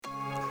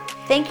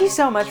Thank you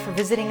so much for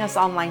visiting us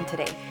online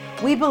today.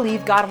 We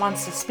believe God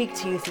wants to speak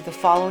to you through the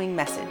following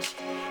message.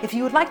 If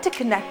you would like to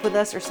connect with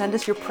us or send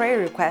us your prayer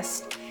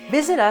requests,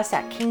 visit us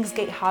at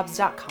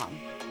kingsgatehobbs.com.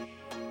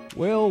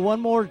 Well, one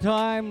more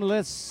time,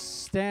 let's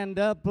stand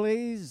up,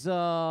 please.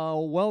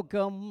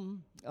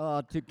 Welcome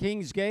to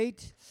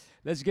Kingsgate.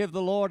 Let's give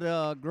the Lord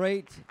a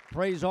great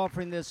praise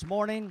offering this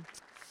morning.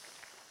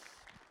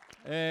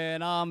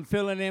 And I'm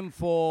filling in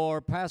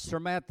for Pastor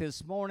Matt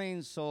this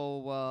morning,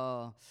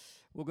 so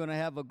we're going to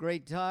have a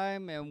great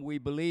time, and we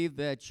believe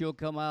that you'll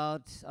come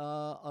out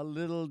a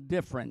little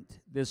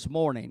different this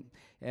morning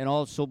and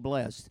also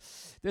blessed.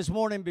 This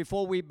morning,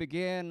 before we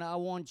begin, I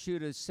want you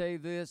to say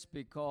this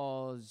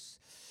because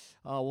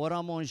what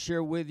I'm going to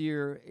share with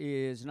you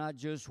is not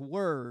just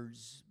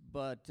words,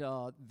 but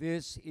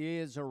this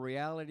is a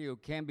reality or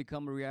can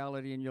become a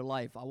reality in your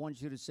life. I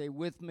want you to say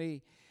with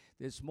me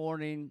this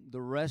morning,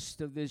 the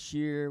rest of this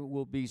year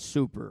will be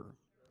super.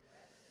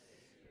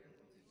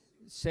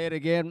 Say it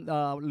again.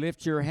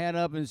 Lift your hand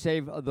up and say,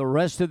 the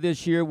rest of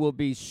this year will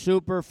be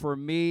super for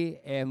me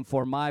and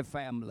for my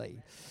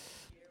family.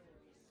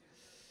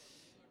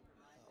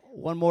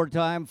 One more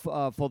time.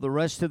 For the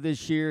rest of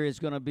this year is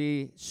going to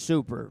be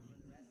super.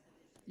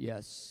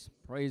 Yes.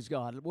 Praise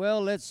God.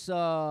 Well, let's,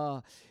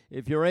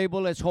 if you're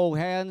able, let's hold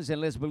hands and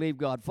let's believe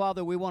God.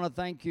 Father, we want to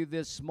thank you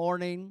this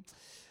morning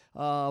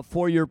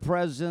for your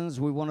presence.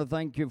 We want to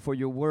thank you for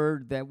your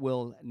word that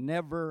will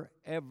never,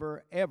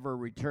 ever, ever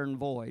return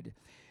void.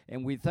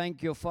 And we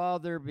thank you,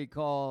 Father,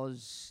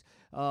 because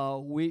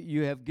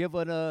you have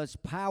given us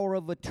power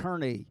of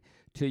attorney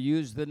to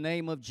use the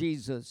name of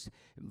Jesus.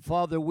 And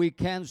Father, we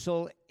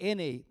cancel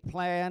any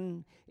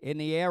plan,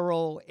 any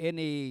arrow,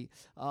 any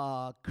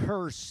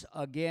curse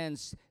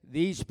against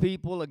these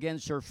people,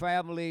 against their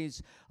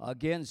families,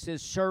 against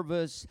this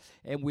service.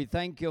 And we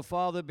thank you,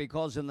 Father,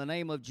 because in the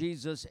name of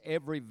Jesus,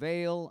 every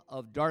veil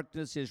of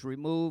darkness is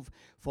removed.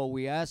 For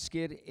we ask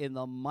it in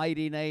the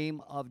mighty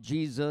name of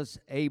Jesus.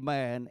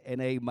 Amen and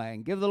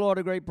amen. Give the Lord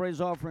a great praise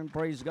offering.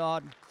 Praise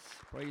God.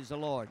 Praise the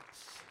Lord.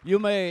 You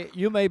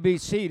may be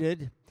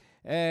seated.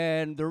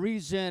 And the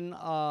reason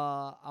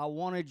I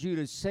wanted you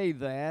to say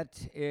that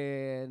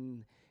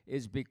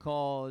is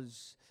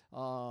because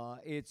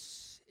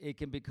it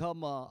can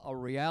become a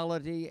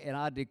reality, and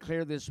I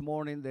declare this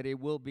morning that it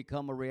will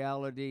become a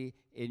reality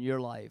in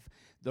your life.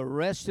 The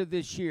rest of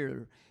this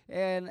year,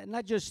 and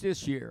not just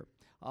this year,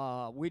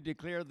 we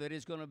declare that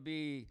it's going to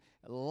be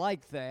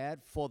like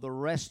that for the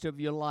rest of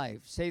your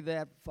life. Say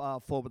that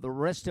for the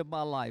rest of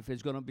my life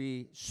is going to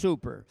be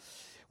super.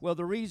 Well,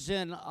 the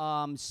reason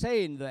I'm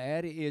saying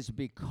that is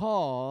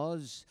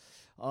because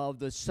of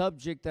the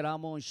subject that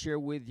I'm going to share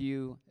with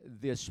you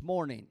this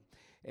morning.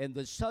 And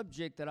the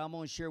subject that I'm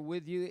going to share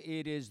with you,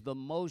 it is the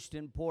most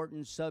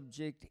important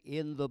subject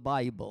in the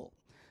Bible.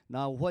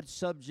 Now, what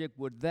subject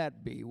would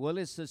that be? Well,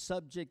 it's the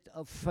subject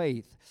of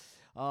faith.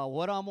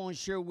 What I'm going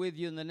to share with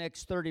you in the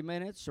next 30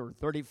 minutes or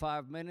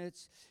 35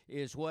 minutes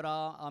is what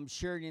I'm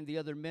sharing in the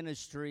other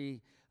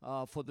ministry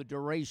for the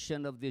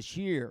duration of this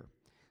year.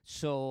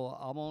 So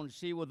I'm going to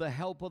see with the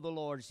help of the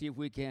Lord, see if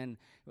we can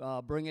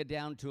bring it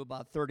down to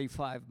about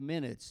 35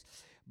 minutes.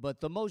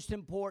 But the most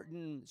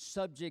important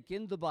subject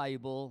in the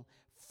Bible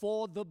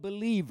for the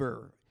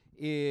believer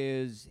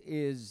is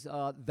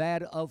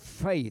that of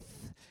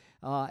faith.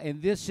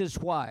 And this is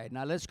why.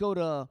 Now let's go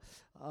to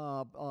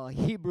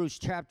Hebrews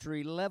chapter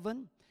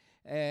 11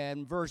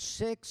 and verse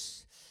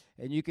 6.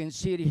 And you can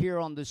see it here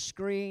on the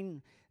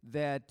screen.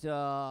 That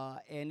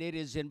and it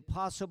is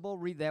impossible,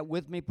 read that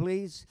with me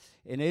please,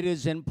 and it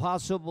is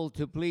impossible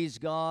to please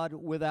God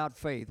without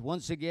faith.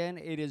 Once again,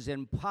 it is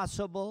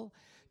impossible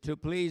to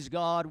please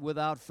God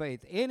without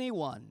faith.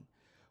 Anyone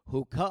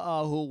who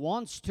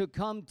wants to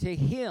come to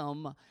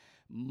Him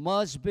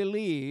must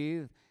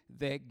believe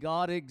that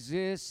God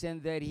exists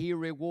and that He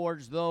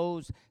rewards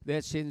those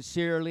that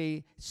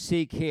sincerely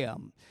seek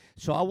Him.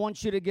 So I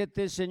want you to get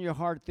this in your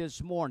heart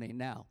this morning.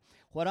 Now,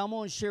 what I'm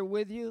going to share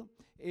with you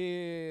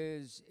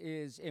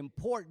is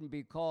important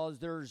because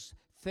there's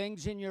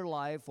things in your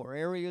life or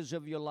areas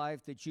of your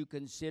life that you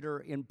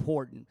consider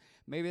important.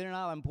 Maybe they're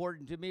not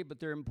important to me, but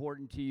they're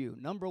important to you.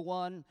 Number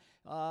one,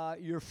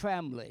 your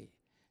family,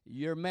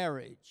 your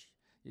marriage.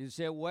 You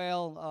say,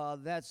 well,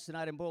 that's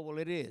not important. Well,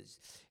 it is.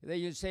 Then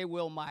you say,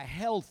 well, my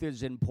health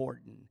is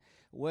important.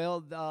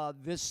 Well,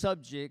 this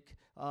subject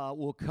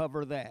will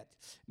cover that.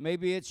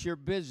 Maybe it's your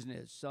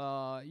business,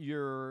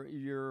 your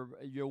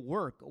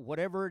work,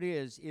 whatever it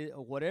is,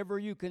 whatever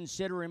you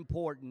consider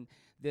important,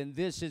 then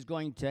this is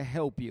going to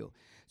help you.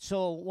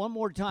 So one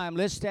more time,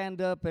 let's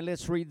stand up and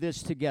let's read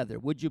this together,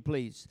 would you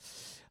please?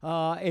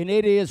 And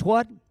it is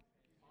what?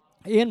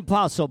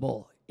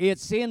 Impossible.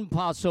 It's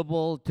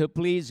impossible to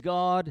please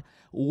God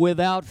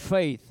without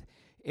faith.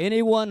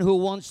 Anyone who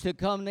wants to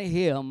come to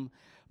Him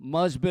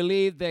must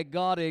believe that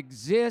God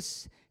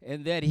exists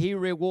and that He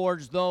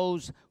rewards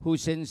those who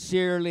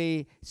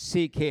sincerely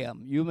seek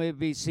Him. You may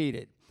be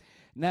seated.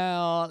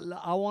 Now,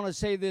 I want to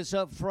say this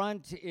up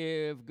front.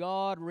 If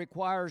God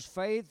requires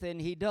faith,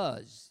 and He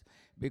does,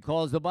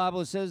 because the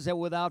Bible says that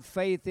without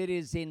faith it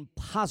is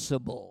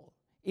impossible.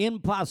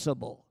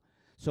 Impossible.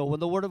 So when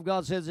the Word of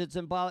God says it's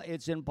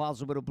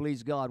impossible to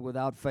please God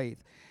without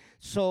faith.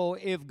 So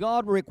if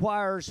God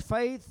requires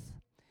faith,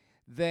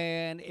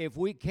 then if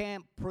we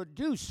can't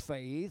produce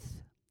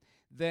faith,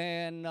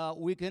 then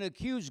we can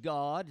accuse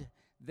God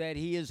that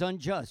He is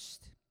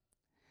unjust.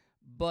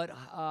 But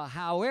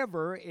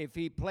however, if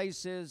He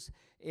places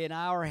in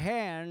our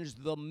hands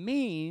the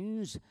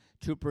means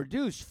to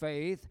produce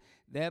faith,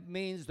 that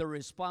means the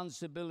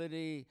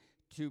responsibility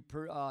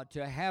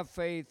to have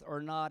faith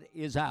or not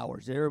is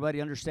ours.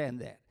 Everybody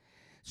understand that?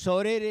 So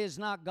it is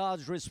not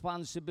God's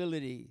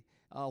responsibility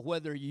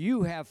whether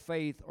you have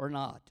faith or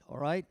not, all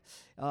right?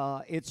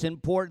 It's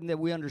important that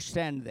we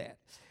understand that.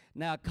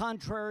 Now,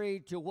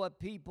 contrary to what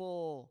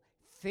people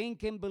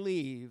think and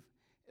believe,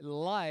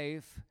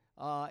 life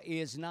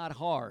is not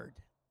hard,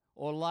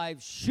 or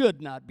life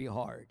should not be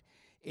hard.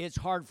 It's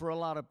hard for a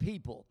lot of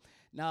people.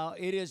 Now,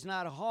 it is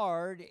not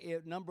hard,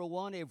 number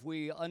one, if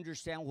we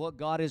understand what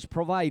God has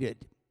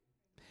provided.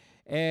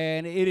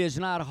 And it is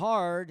not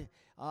hard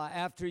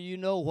after you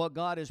know what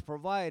God has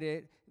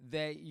provided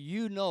that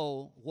you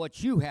know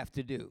what you have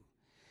to do.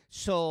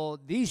 So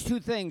these two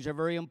things are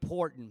very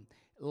important.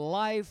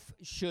 Life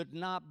should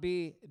not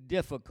be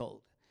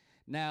difficult.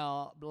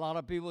 Now, a lot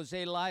of people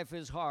say life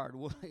is hard.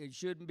 Well, it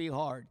shouldn't be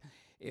hard.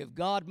 If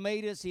God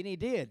made us, and He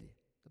did,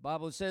 the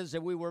Bible says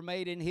that we were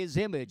made in His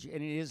image and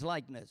in His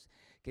likeness.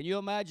 Can you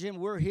imagine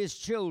we're His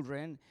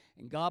children,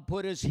 and God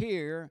put us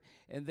here,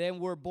 and then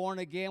we're born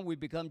again, we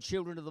become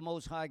children of the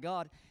Most High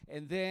God,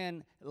 and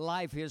then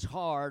life is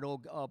hard, or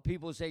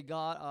people say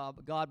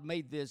God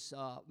made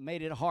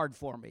it hard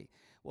for me.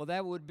 Well,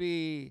 that would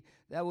be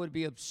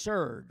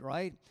absurd,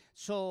 right?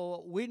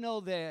 So we know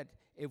that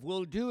if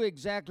we'll do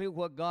exactly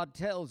what God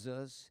tells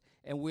us,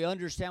 and we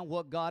understand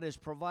what God has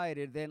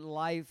provided, then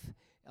life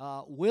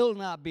will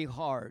not be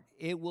hard.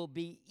 It will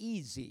be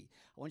easy.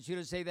 I want you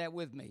to say that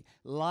with me.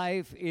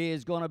 Life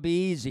is going to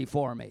be easy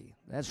for me.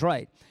 That's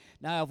right.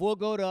 Now, if we'll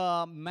go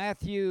to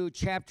Matthew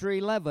chapter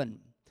 11,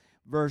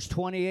 verse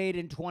 28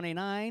 and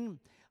 29,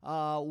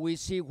 we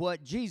see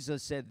what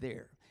Jesus said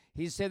there.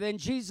 He said, then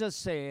Jesus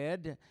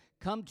said,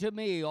 come to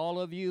me,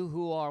 all of you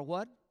who are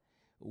what?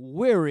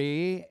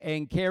 Weary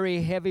and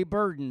carry heavy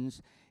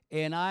burdens,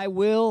 and I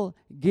will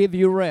give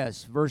you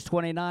rest. Verse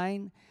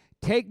 29,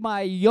 take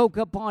my yoke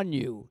upon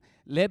you.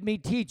 Let me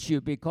teach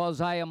you,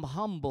 because I am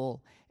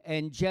humble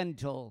and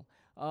gentle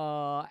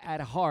at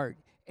heart,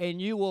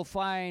 and you will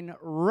find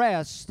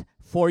rest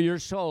for your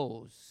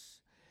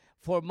souls.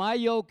 For my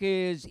yoke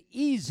is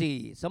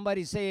easy.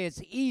 Somebody say it's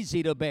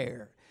easy to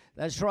bear.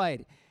 That's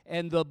right.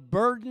 And the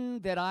burden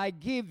that I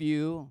give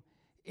you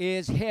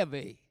is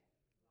heavy.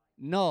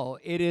 No,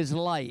 it is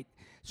light.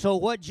 So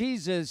what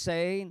Jesus is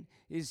saying,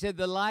 He said,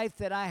 the life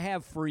that I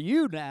have for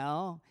you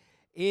now,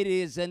 it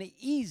is an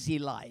easy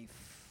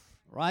life,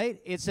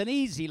 right? It's an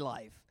easy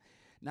life.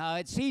 Now,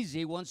 it's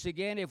easy, once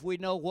again, if we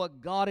know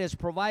what God has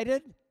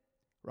provided,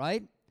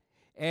 right?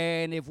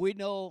 And if we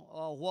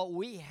know what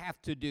we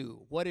have to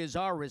do, what is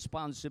our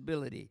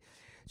responsibility.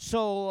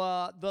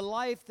 So the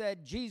life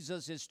that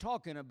Jesus is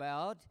talking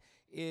about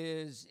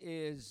is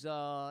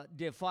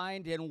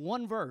defined in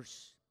one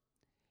verse.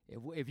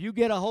 If you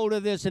get a hold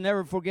of this and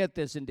never forget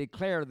this and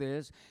declare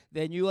this,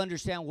 then you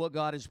understand what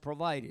God has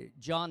provided.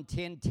 John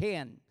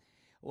 10:10.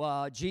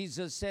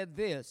 Jesus said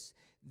this,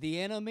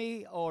 the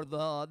enemy or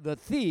the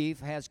thief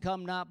has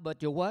come not but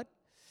to what?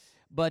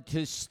 But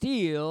to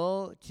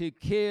steal, to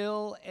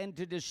kill, and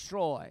to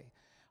destroy.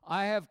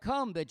 I have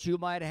come that you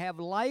might have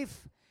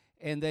life,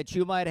 and that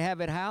you might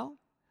have it how?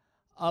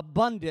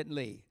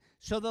 Abundantly.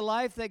 So the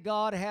life that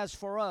God has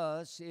for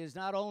us is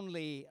not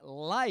only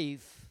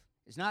life,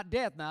 it's not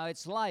death now,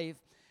 it's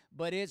life,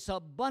 but it's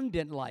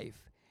abundant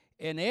life.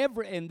 And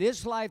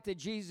this life that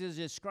Jesus is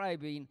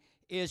describing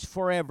is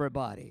for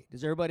everybody.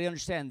 Does everybody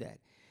understand that?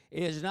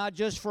 It is not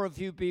just for a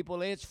few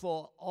people, it's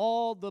for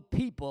all the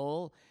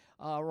people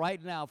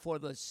right now, for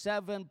the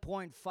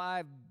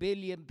 7.5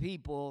 billion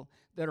people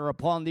that are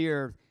upon the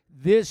earth.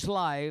 This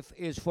life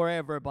is for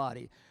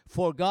everybody.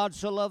 For God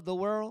so loved the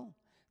world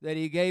that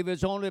He gave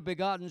His only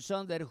begotten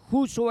Son, that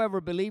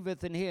whosoever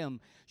believeth in Him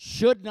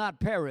should not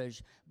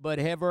perish, but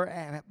have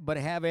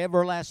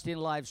everlasting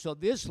life. So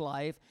this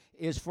life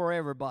is for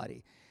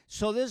everybody.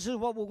 So this is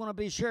what we're going to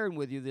be sharing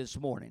with you this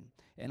morning,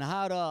 and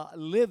how to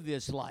live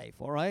this life,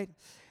 all right?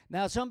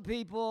 Now, some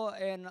people,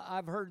 and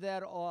I've heard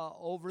that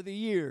over the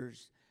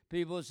years,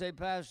 people say,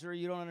 Pastor,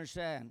 you don't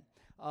understand.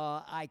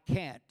 I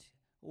can't.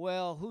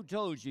 Well, who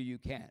told you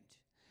can't?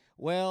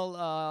 Well,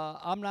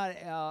 I'm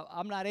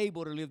not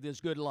able to live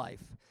this good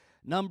life.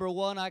 Number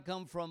one, I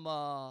come from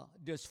a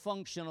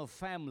dysfunctional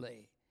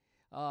family.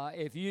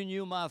 If you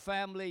knew my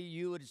family,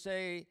 you would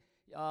say,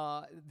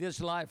 this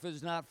life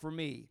is not for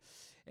me.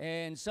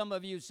 And some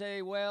of you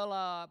say,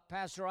 well,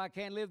 Pastor, I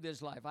can't live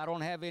this life. I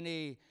don't have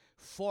any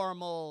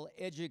formal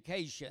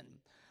education.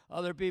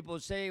 Other people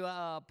say,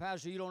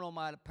 Pastor, you don't know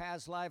my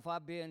past life.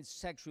 I've been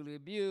sexually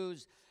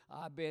abused.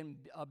 I've been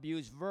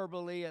abused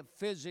verbally,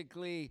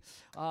 physically.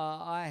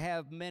 I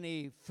have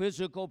many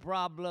physical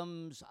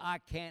problems. I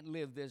can't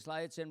live this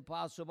life. It's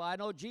impossible. I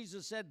know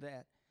Jesus said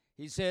that.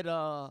 He said,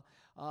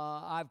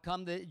 I've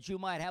come that you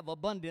might have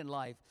abundant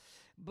life.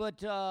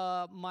 But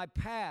my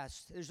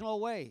past, there's no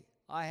way.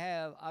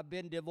 I've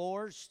been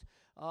divorced,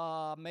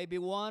 maybe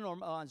one,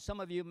 or some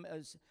of you,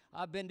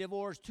 I've been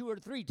divorced 2 or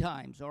 3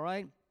 times, all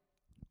right?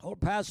 Or,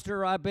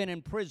 Pastor, I've been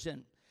in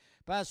prison.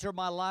 Pastor,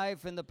 my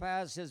life in the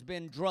past has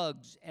been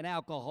drugs and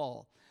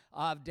alcohol.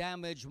 I've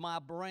damaged my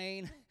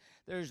brain.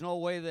 There's no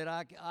way that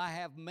I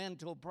have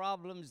mental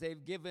problems.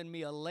 They've given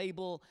me a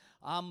label.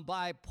 I'm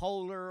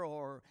bipolar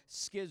or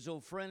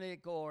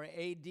schizophrenic or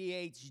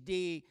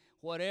ADHD,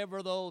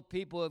 whatever those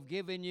people have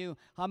given you.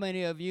 How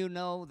many of you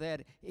know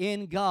that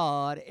in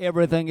God,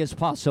 everything is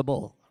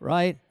possible,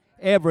 right?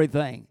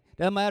 Everything.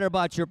 Doesn't matter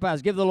about your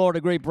past. Give the Lord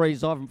a great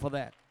praise offering for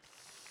that.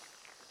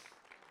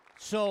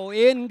 So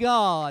in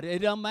God, it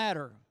doesn't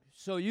matter.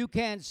 So you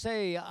can't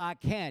say, I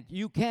can't.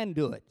 You can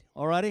do it,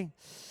 all righty?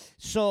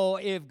 So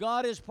if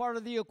God is part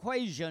of the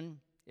equation,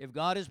 if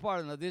God is part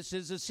of it, this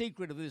is the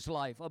secret of this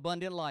life,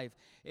 abundant life.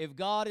 If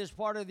God is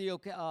part of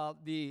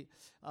the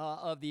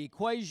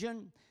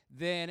equation,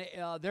 then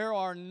there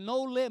are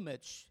no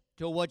limits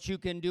to what you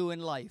can do in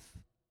life,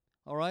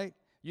 all right?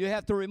 You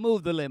have to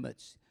remove the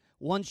limits.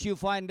 Once you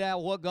find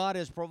out what God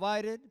has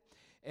provided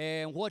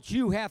and what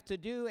you have to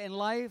do in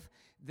life,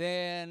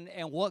 then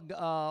and what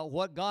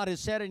God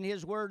has said in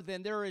His Word,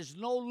 then there is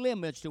no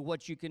limits to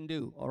what you can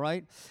do. All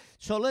right.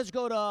 So let's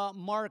go to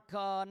Mark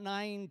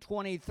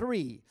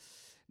 9:23.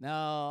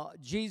 Now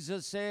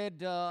Jesus said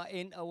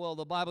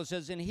the Bible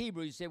says in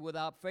Hebrew, He said,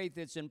 without faith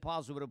it's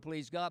impossible to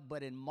please God.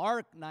 But in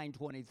Mark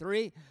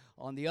 9:23,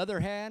 on the other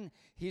hand,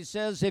 He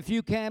says, if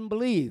you can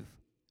believe,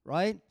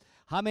 right?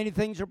 How many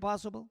things are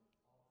possible?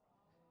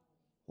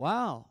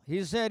 Wow.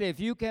 He said, if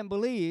you can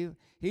believe,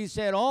 He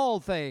said,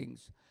 all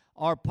things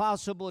are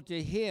possible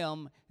to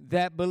him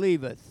that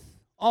believeth.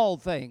 All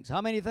things.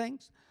 How many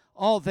things?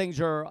 All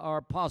things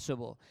are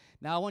possible.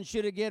 Now I want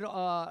you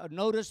to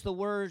notice the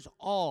words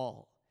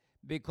all,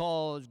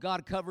 because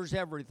God covers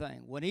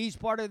everything. When He's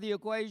part of the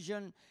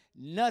equation,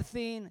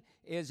 nothing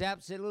is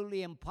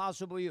absolutely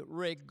impossible,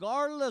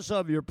 regardless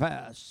of your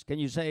past. Can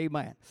you say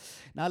amen?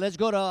 Now let's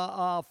go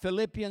to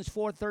Philippians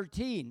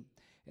 4:13.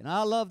 And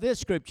I love this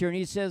scripture. And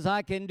he says,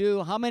 I can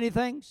do how many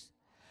things?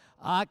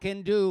 I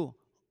can do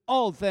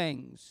all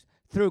things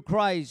through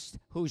Christ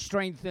who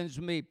strengthens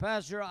me.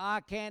 Pastor, I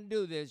can't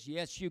do this.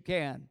 Yes, you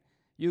can.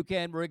 You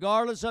can,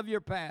 regardless of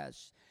your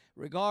past,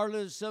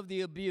 regardless of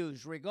the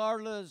abuse,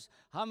 regardless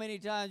how many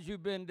times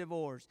you've been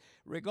divorced,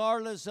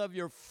 regardless of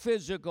your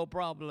physical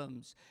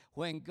problems.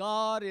 When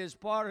God is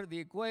part of the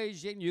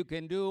equation, you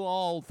can do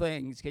all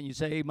things. Can you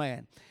say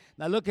amen?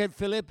 Now look at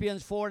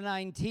Philippians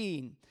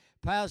 4:19.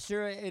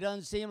 Pastor, it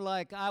doesn't seem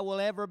like I will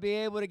ever be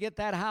able to get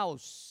that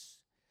house.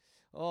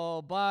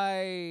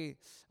 By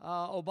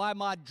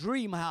my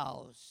dream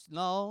house.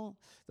 No,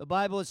 the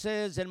Bible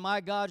says, and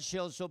my God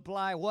shall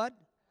supply what?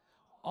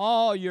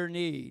 All your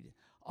need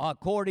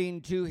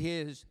according to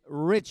His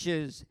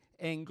riches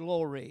and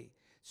glory.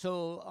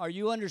 So are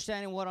you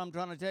understanding what I'm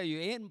trying to tell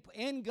you?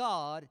 In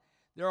God,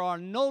 there are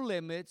no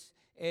limits,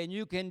 and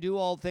you can do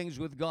all things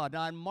with God.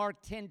 Now in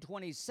Mark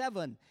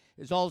 10:27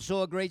 is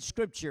also a great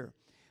scripture.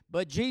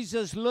 But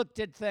Jesus looked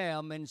at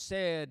them and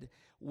said,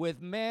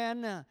 with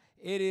men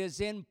it is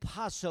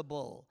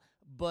impossible,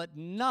 but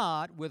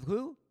not with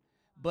who?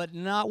 But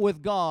not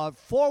with God.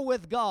 For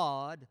with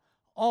God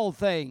all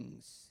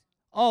things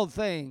are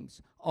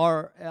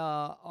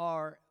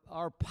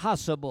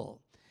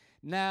possible.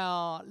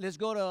 Now let's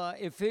go to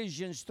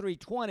Ephesians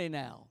 3:20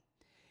 now.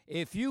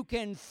 If you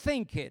can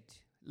think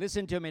it,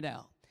 listen to me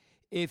now.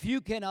 If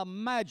you can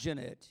imagine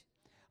it,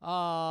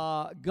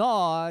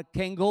 God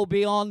can go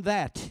beyond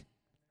that.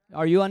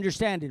 Are you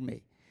understanding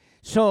me?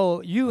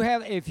 So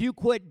if you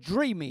quit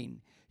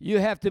dreaming, you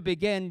have to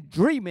begin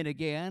dreaming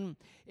again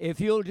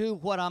if you'll do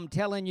what I'm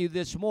telling you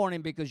this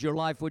morning, because your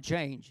life will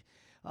change.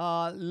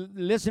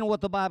 Listen to what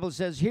the Bible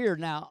says here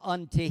now.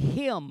 Unto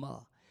Him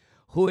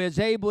who is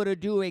able to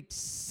do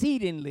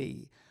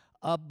exceedingly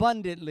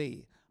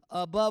abundantly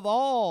above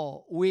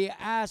all we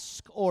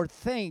ask or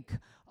think,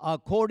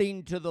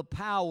 according to the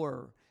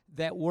power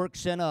that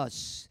works in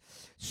us.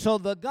 So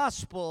the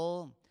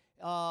gospel,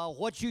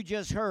 what you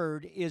just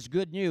heard, is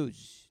good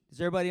news. Does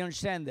everybody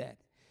understand that?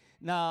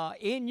 Now,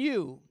 in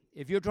you,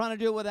 if you're trying to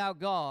do it without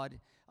God,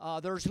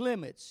 there's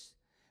limits.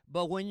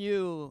 But when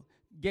you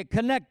get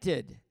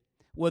connected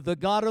with the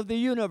God of the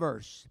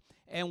universe,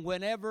 and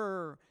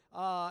whenever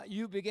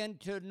you begin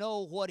to know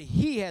what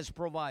He has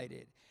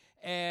provided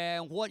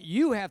and what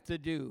you have to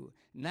do,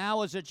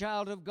 now as a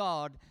child of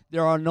God,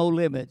 there are no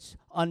limits.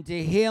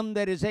 Unto Him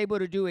that is able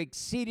to do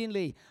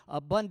exceedingly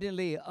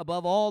abundantly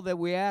above all that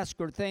we ask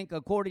or think,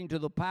 according to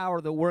the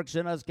power that works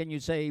in us. Can you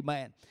say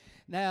amen?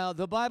 Now,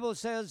 the Bible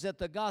says that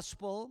the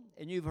gospel,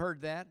 and you've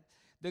heard that,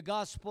 the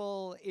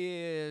gospel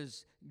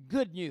is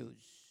good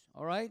news,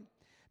 all right?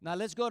 Now,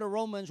 let's go to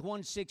Romans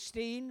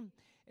 1:16,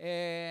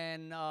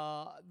 And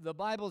the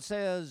Bible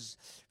says,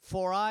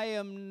 for I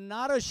am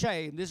not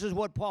ashamed. This is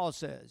what Paul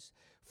says.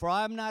 For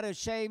I am not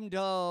ashamed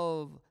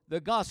of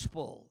the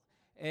gospel.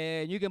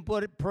 And you can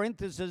put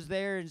parentheses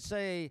there and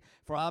say,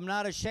 for I'm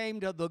not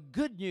ashamed of the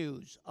good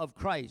news of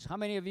Christ. How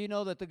many of you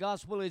know that the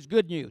gospel is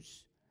good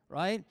news,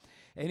 right?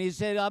 And he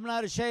said, I'm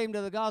not ashamed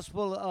of the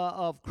gospel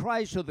of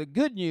Christ or the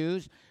good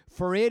news,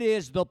 for it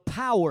is the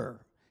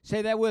power.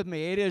 Say that with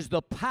me. It is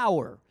the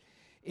power.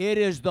 It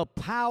is the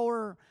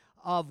power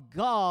of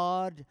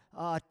God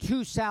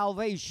to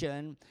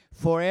salvation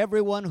for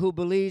everyone who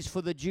believes,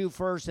 for the Jew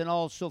first and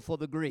also for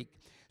the Greek.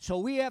 So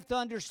we have to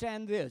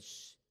understand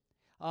this,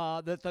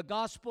 that the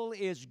gospel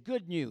is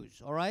good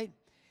news, all right?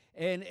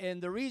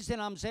 And the reason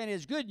I'm saying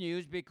it's good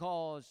news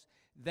because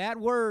that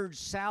word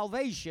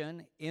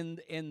salvation in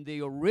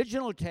the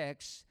original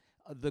text,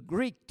 the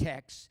Greek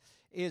text,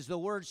 is the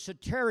word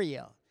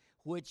soteria,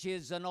 which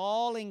is an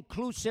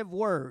all-inclusive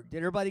word. Did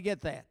everybody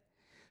get that?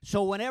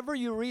 So whenever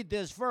you read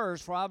this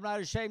verse, for I'm not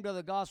ashamed of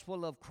the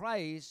gospel of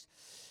Christ,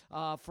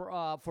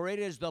 for it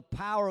is the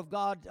power of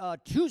God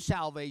to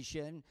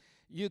salvation,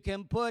 you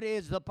can put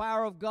is the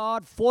power of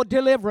God for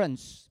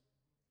deliverance.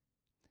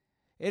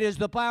 It is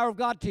the power of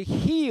God to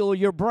heal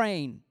your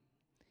brain.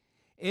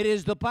 It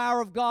is the power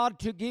of God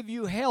to give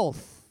you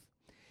health.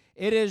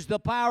 It is the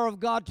power of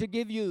God to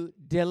give you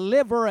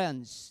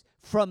deliverance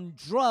from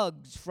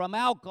drugs, from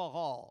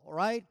alcohol,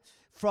 right?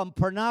 From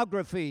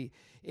pornography.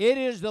 It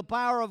is the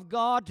power of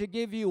God to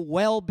give you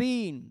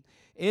well-being.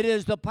 It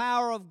is the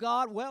power of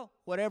God, well,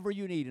 whatever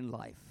you need in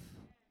life.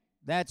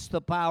 That's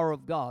the power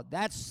of God.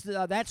 That's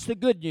the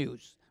good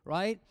news,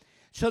 right?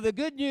 So the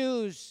good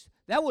news,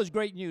 that was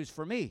great news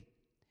for me.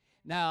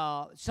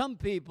 Now, some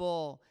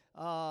people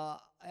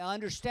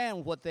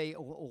understand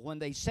when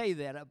they say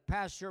that.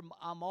 Pastor,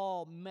 I'm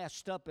all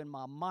messed up in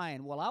my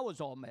mind. Well, I was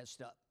all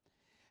messed up.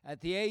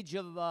 At the age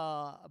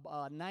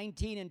of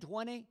 19 and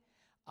 20,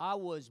 I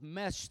was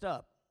messed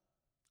up.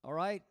 All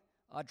right?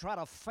 I try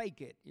to fake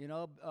it,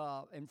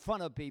 in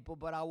front of people,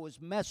 but I was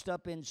messed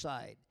up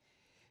inside.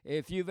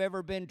 If you've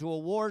ever been to a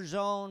war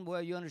zone,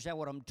 well, you understand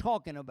what I'm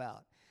talking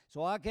about.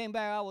 So I came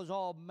back, I was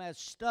all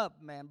messed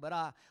up, man.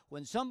 But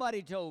when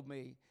somebody told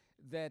me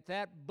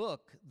that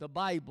book, the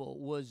Bible,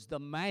 was the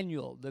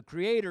manual, the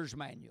Creator's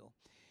manual,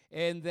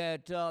 and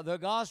that the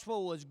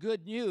gospel was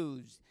good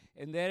news,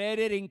 and that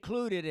it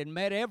included and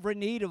met every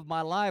need of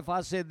my life, I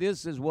said,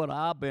 this is what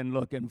I've been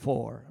looking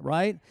for,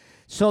 right?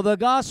 So the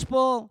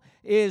gospel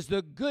is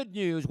the good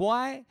news.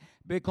 Why?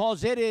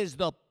 Because it is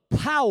the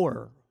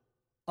power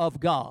of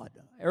God.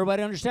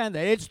 Everybody understand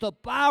that? It's the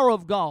power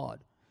of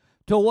God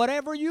to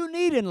whatever you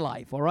need in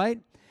life, all right?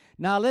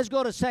 Now let's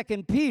go to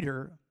 2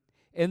 Peter,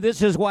 and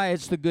this is why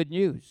it's the good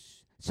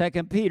news. 2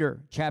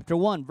 Peter chapter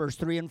 1, verse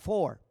 3 and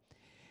 4.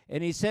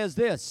 And he says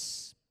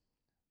this,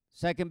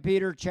 2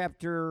 Peter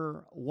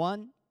chapter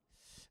 1,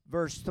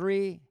 verse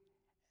 3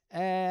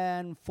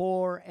 and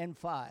 4 and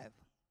 5.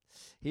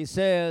 He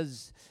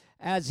says,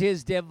 as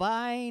his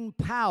divine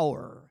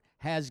power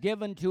has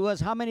given to us,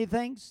 how many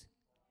things?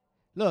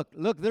 Look,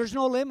 there's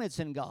no limits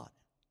in God,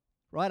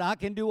 right? I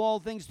can do all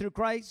things through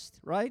Christ,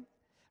 right?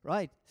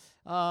 Right.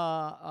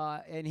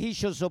 And he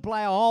shall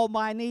supply all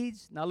my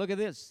needs. Now look at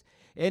this.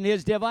 In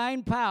his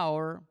divine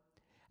power,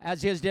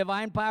 as his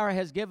divine power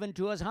has given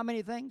to us, how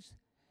many things?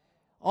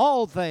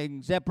 All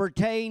things that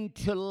pertain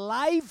to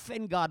life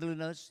and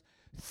godliness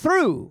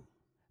through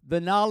the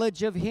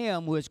knowledge of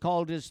him who has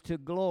called us to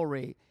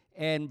glory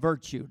and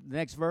virtue.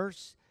 Next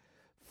verse.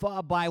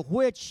 By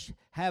which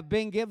have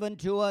been given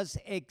to us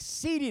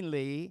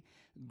exceedingly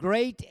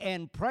great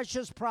and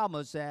precious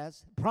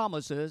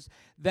promises,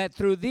 that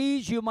through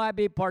these you might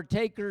be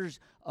partakers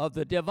of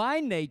the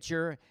divine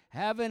nature,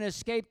 having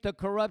escaped the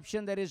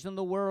corruption that is in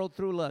the world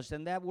through lust.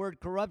 And that word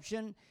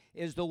corruption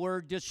is the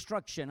word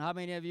destruction. How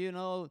many of you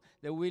know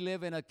that we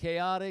live in a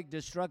chaotic,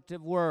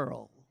 destructive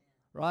world,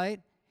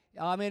 right?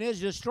 I mean, it's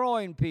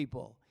destroying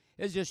people.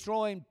 It's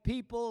destroying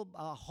people,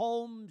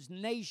 homes,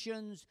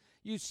 nations.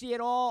 You see it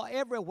all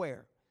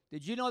everywhere.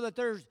 Did you know that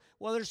there's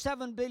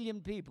 7 billion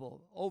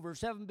people, over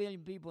 7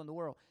 billion people in the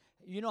world.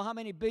 You know how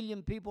many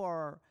billion people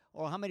are,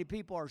 or how many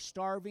people are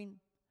starving?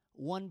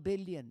 1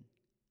 billion.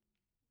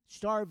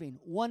 Starving.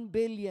 1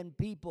 billion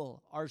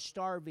people are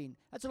starving.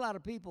 That's a lot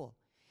of people.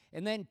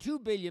 And then 2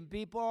 billion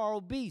people are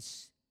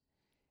obese.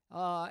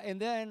 And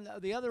then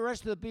the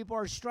rest of the people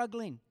are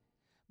struggling.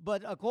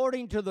 But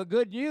according to the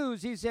good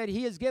news, he said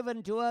he has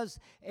given to us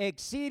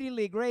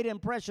exceedingly great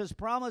and precious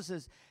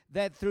promises,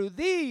 that through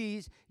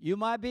these you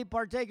might be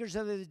partakers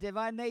of his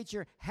divine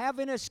nature,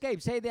 having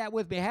escaped. Say that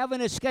with me, having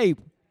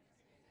escaped.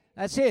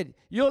 That's it.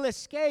 You'll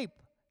escape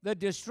the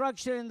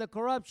destruction and the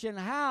corruption.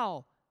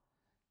 How?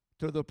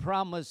 Through the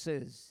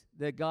promises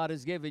that God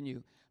has given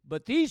you.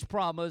 But these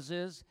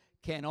promises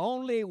can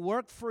only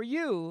work for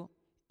you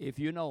if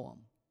you know them.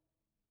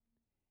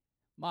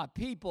 My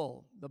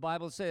people, the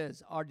Bible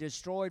says, are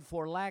destroyed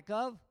for lack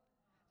of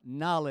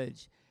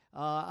knowledge.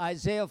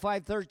 Isaiah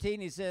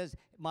 5:13, he says,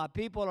 my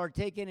people are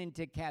taken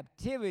into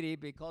captivity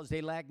because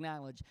they lack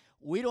knowledge.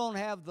 We don't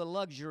have the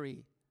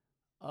luxury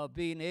of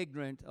being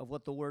ignorant of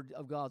what the Word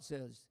of God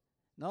says.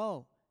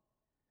 No.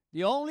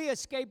 The only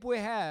escape we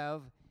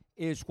have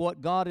is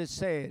what God has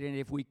said, and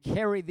if we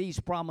carry these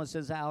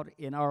promises out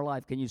in our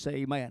life, can you say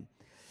amen?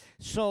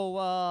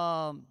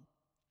 So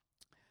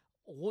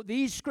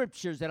these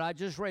scriptures that I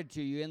just read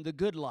to you in the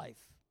good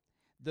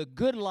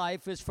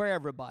life is for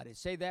everybody.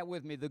 Say that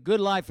with me. The good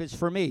life is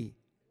for me.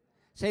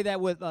 Say that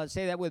with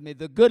me.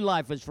 The good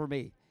life is for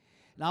me.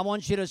 Now I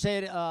want you to say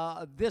it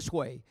this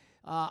way.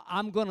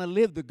 I'm going to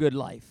live the good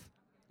life.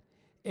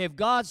 If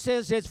God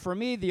says it's for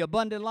me, the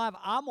abundant life,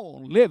 I'm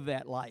going to live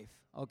that life.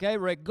 Okay,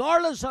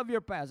 regardless of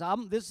your past.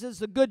 This is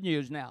the good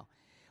news now.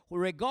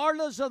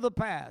 Regardless of the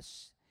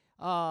past,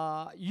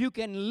 you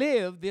can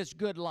live this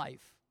good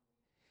life.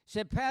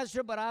 Said,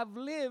 Pastor, but I've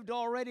lived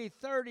already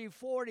 30,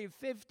 40,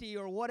 50,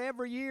 or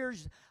whatever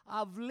years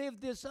I've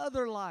lived this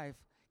other life.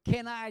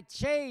 Can I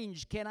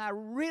change? Can I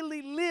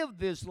really live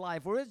this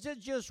life? Or is it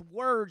just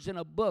words in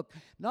a book?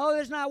 No,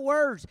 there's not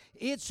words.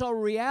 It's a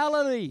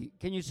reality.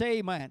 Can you say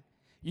amen?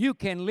 You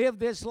can live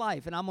this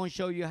life, and I'm going to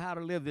show you how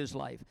to live this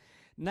life.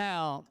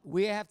 Now,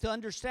 we have to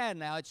understand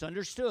now, it's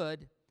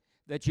understood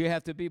that you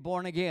have to be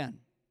born again.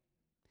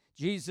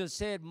 Jesus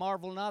said,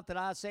 marvel not that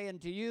I say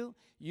unto you,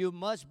 you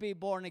must be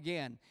born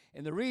again.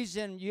 And the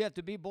reason you have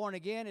to be born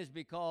again is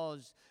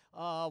because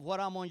of what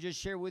I'm going to just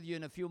share with you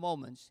in a few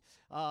moments.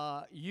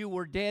 You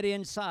were dead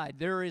inside.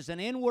 There is an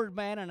inward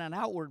man and an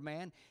outward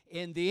man,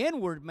 and the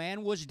inward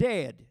man was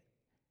dead.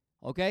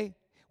 Okay?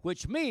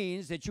 Which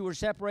means that you were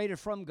separated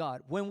from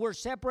God. When we're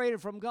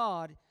separated from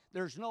God,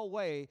 there's no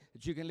way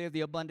that you can live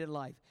the abundant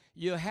life.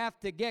 You have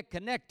to get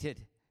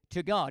connected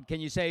to God.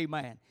 Can you say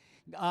amen?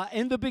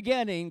 In the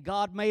beginning,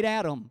 God made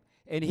Adam,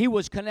 and he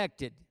was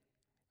connected.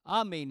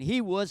 I mean,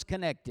 he was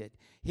connected.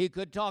 He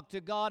could talk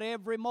to God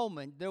every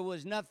moment. There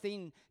was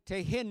nothing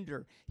to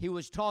hinder. He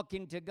was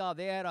talking to God.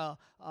 They had an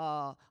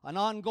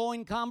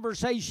ongoing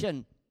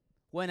conversation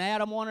when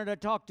Adam wanted to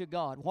talk to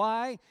God.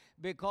 Why?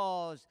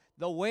 Because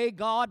the way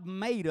God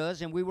made us,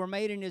 and we were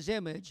made in his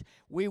image,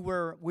 we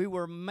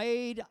were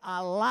made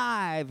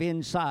alive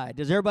inside.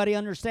 Does everybody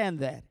understand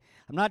that?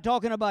 I'm not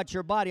talking about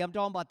your body. I'm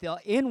talking about the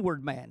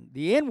inward man.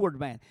 The inward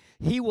man.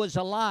 He was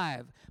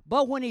alive.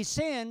 But when he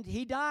sinned,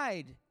 he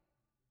died.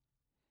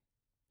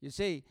 You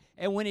see,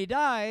 and when he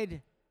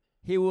died,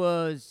 he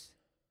was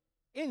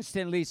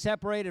instantly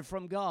separated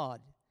from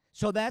God.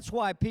 So that's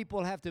why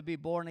people have to be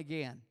born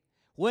again.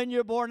 When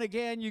you're born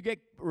again, you get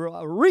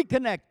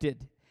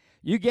reconnected.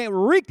 You get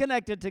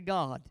reconnected to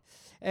God.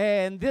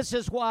 And this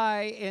is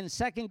why in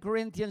 2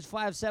 Corinthians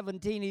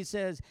 5:17 he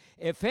says,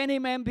 if any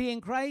man be in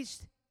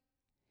Christ,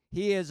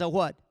 he is a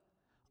what?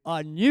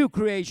 A new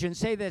creation.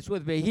 Say this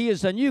with me. He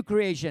is a new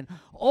creation.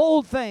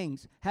 Old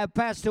things have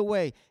passed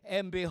away,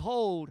 and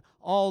behold,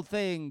 all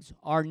things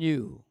are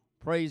new.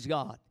 Praise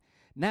God.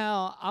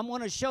 Now, I'm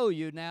going to show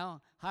you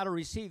now how to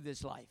receive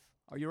this life.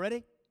 Are you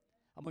ready?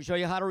 I'm going to show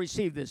you how to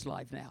receive this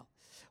life now.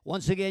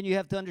 Once again, you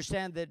have to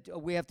understand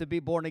that we have to be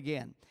born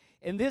again.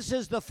 And this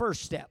is the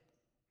first step.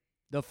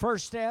 The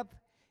first step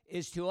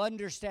is to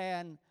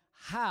understand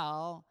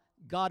how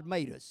God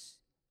made us.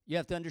 You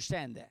have to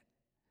understand that.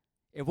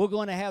 If we're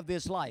going to have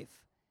this life,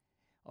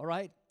 all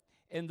right?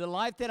 And the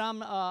life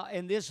that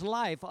in this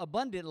life,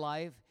 abundant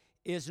life,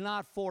 is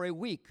not for a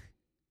week.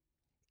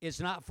 It's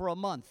not for a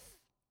month,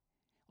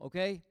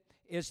 okay?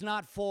 It's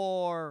not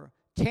for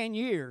 10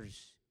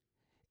 years.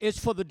 It's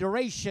for the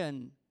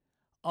duration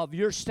of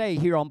your stay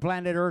here on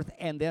planet Earth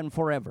and then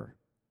forever.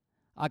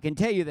 I can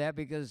tell you that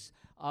because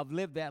I've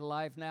lived that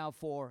life now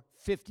for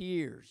 50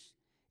 years.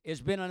 It's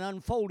been an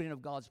unfolding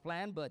of God's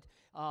plan, but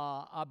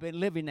I've been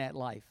living that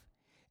life.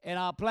 And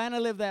I plan to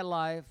live that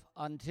life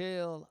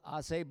until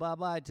I say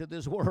bye-bye to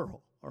this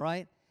world, all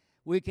right?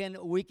 We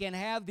can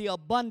have the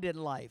abundant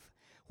life,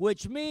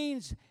 which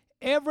means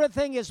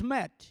everything is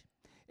met.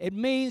 It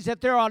means that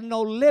there are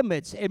no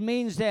limits. It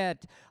means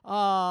that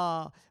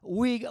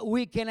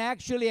we can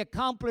actually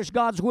accomplish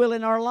God's will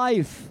in our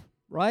life,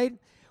 right?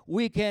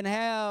 We can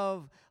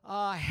have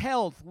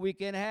health. We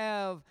can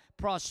have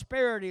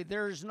prosperity.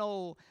 There's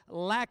no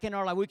lack in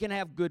our life. We can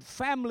have good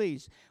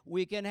families.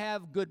 We can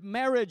have good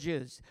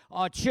marriages.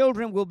 Our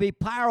children will be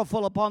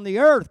powerful upon the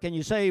earth. Can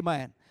you say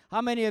amen?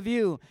 How many of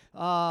you,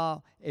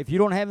 if you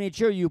don't have any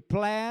children, you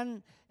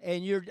plan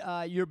and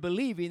you're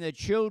believing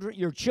that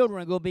your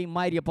children will be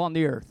mighty upon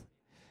the earth?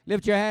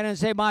 Lift your hand and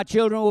say, my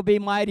children will be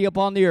mighty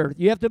upon the earth.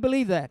 You have to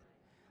believe that,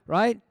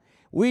 right?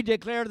 We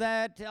declare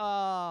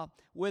that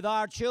with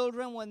our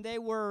children when they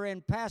were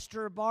in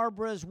Pastor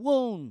Barbara's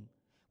womb.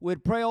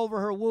 We'd pray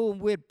over her womb.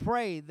 We'd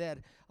pray that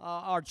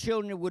our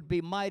children would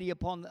be mighty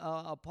upon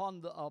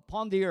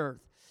the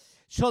earth.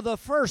 So the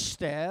first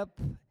step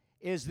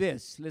is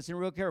this. Listen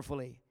real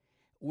carefully.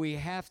 We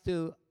have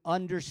to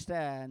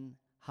understand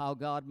how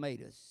God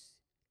made us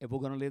if we're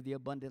going to live the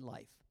abundant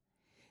life.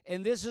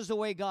 And this is the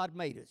way God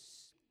made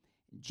us.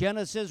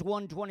 Genesis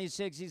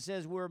 1:26, he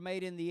says we're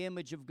made in the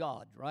image of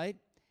God, right?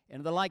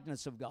 In the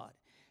likeness of God.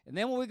 And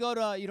then when we go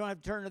to, you don't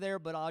have to turn to there,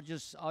 but I'll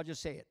just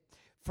say it.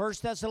 1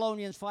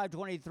 Thessalonians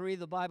 5:23,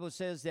 the Bible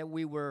says that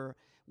we were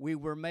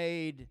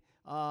made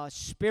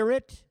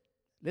spirit,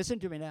 listen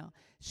to me now,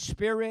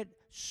 spirit,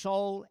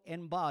 soul,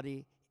 and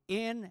body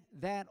in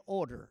that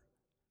order.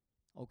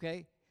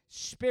 Okay?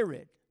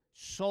 Spirit,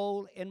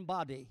 soul, and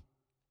body.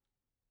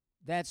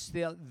 That's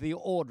the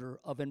order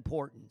of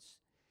importance.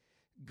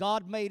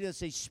 God made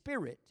us a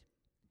spirit.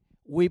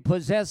 We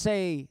possess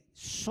a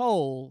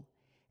soul,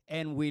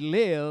 and we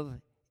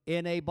live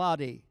in a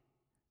body.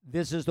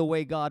 This is the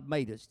way God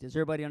made us. Does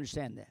everybody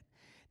understand that?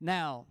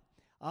 Now,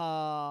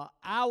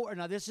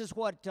 this is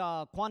what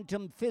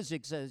quantum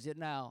physics says it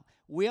now.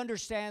 We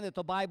understand that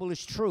the Bible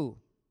is true.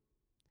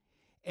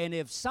 And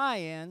if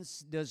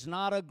science does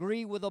not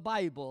agree with the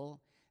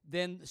Bible,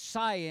 then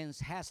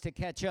science has to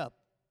catch up.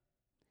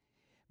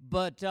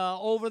 But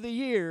over the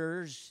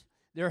years,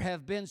 there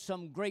have been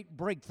some great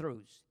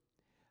breakthroughs.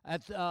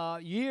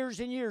 Years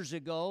and years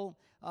ago,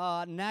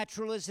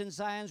 naturalists and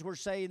science were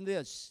saying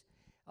this: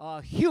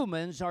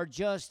 humans are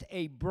just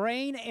a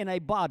brain and a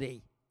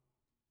body.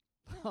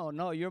 Oh,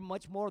 no, you're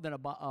much more than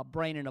a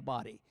brain and a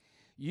body.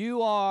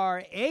 You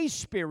are a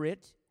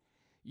spirit,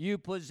 you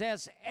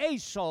possess a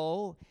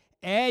soul,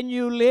 and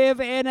you live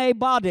in a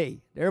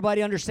body.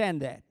 Everybody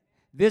understand that?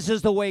 This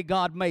is the way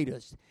God made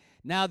us.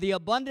 Now, the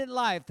abundant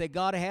life that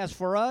God has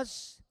for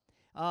us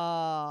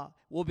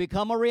will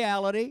become a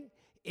reality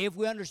if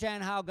we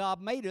understand how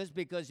God made us,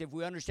 because if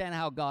we understand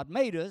how God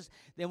made us,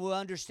 then we'll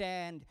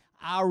understand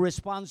our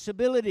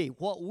responsibility,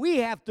 what we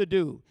have to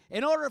do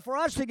in order for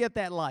us to get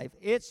that life.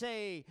 It's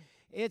a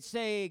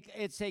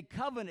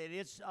covenant.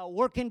 It's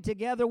working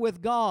together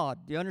with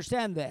God. Do you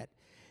understand that?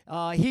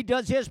 He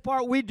does His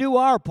part, we do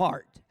our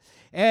part.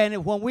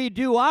 And when we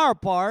do our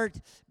part,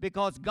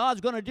 because God's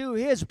going to do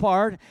His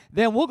part,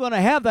 then we're going to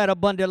have that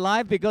abundant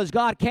life, because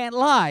God can't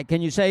lie.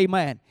 Can you say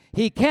amen?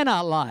 He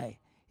cannot lie.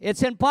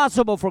 It's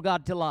impossible for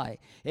God to lie.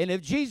 And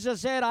if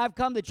Jesus said, I've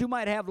come that you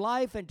might have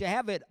life and to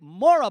have it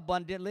more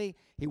abundantly,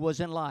 He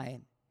wasn't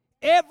lying.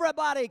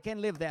 Everybody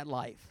can live that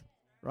life,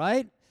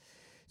 right?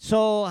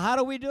 So how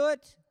do we do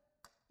it?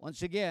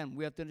 Once again,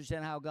 we have to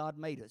understand how God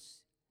made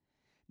us.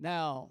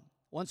 Now,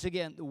 once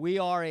again, we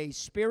are a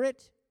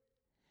spirit.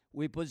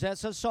 We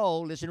possess a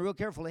soul. Listen real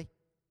carefully.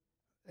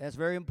 That's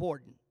very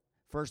important.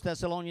 1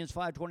 Thessalonians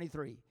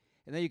 5:23.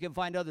 And then you can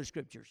find other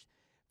scriptures.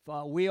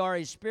 We are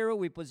a spirit,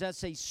 we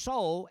possess a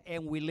soul,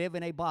 and we live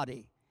in a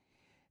body.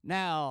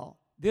 Now,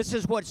 this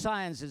is what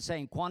science is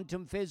saying,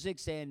 quantum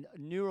physics and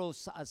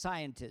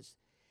neuroscientists,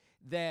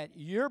 that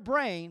your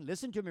brain,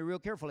 listen to me real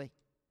carefully,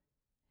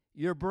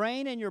 your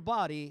brain and your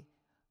body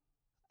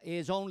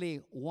is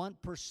only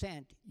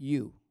 1%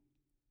 you.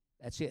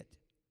 That's it.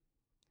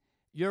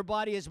 Your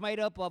body is made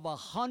up of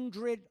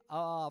 100,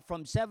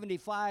 from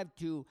 75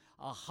 to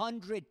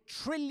 100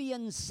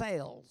 trillion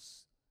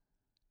cells.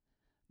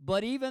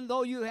 But even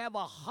though you have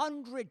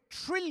 100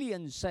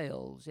 trillion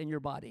cells in your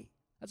body,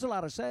 that's a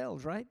lot of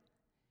cells, right?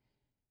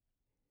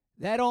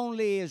 That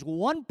only is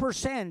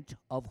 1%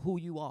 of who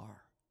you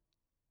are.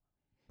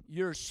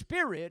 Your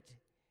spirit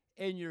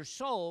and your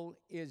soul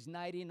is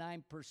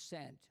 99%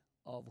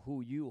 of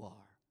who you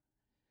are.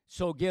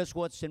 So guess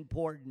what's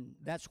important?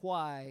 That's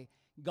why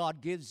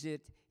God gives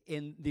it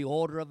in the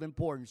order of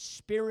importance: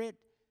 spirit,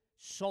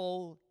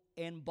 soul,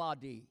 and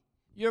body.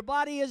 Your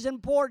body is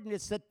important.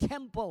 It's the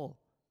temple.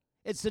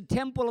 It's the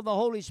temple of the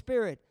Holy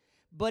Spirit.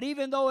 But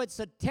even though it's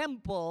a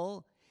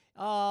temple,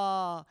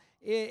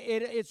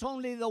 it's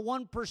only the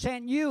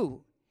 1%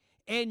 you.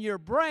 And your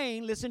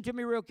brain, listen to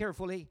me real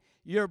carefully,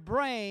 your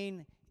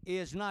brain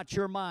is not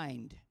your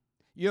mind.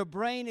 Your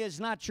brain is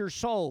not your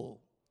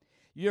soul.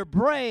 Your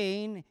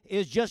brain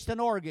is just an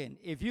organ.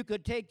 If you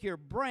could take your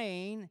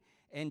brain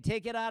and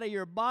take it out of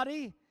your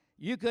body,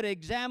 you could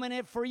examine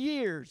it for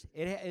years.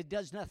 It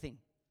does nothing.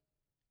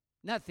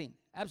 Nothing.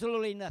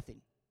 Absolutely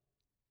nothing.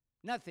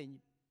 Nothing.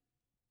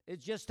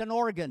 It's just an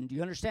organ. Do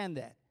you understand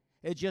that?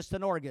 It's just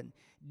an organ.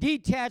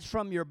 Detached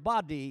from your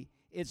body,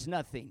 it's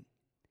nothing.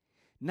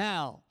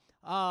 Now,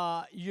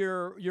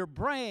 your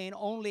brain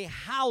only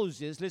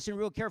houses, listen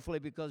real carefully,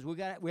 because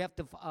we have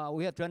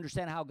to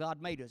understand how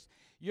God made us.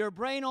 Your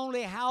brain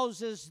only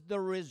houses the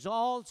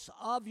results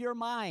of your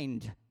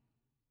mind.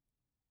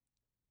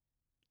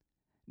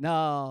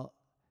 Now,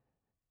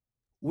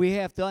 we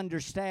have to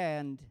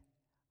understand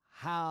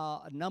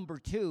how, number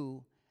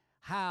two,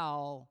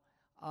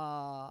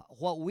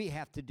 what we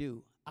have to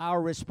do,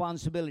 our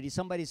responsibility.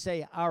 Somebody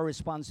say, our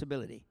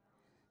responsibility.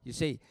 You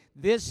see,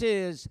 this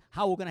is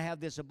how we're going to have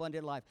this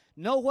abundant life.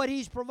 Know what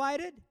He's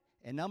provided,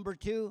 and number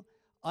two,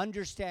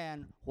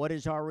 understand what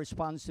is our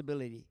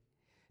responsibility.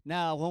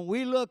 Now, when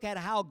we look at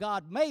how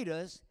God made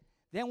us,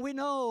 then we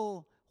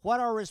know what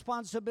our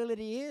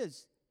responsibility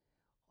is.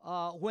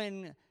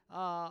 When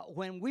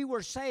we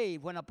were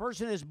saved, when a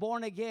person is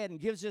born again and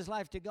gives his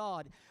life to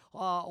God,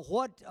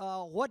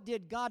 what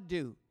did God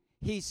do?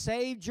 He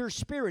saved your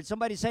spirit.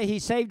 Somebody say, He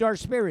saved our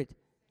spirit.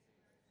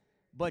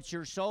 But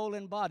your soul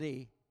and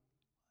body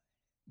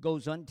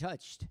goes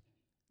untouched.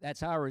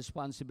 That's our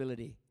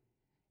responsibility.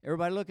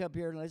 Everybody look up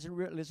here and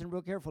listen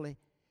real carefully.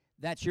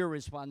 That's your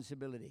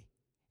responsibility.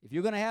 If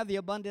you're going to have the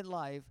abundant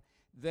life,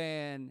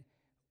 then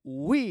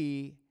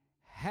we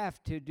have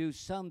have to do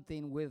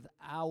something with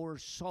our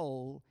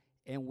soul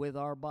and with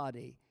our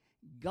body.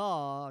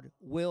 God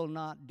will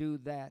not do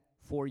that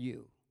for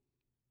you.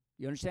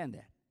 You understand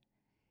that?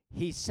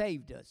 He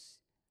saved us,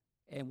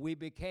 and we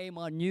became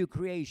a new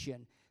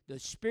creation. The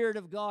Spirit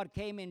of God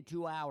came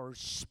into our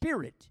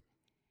spirit,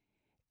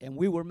 and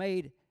we were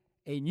made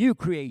a new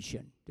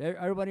creation.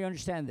 Everybody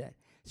understand that?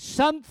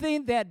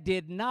 Something that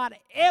did not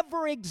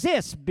ever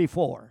exist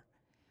before.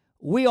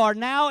 We are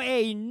now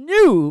a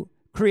new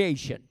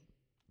creation.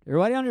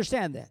 Everybody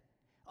understand that?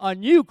 A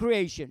new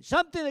creation.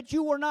 Something that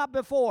you were not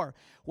before.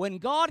 When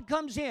God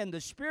comes in, the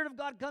Spirit of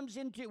God comes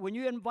into, when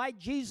you invite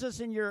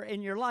Jesus in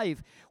your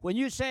life, when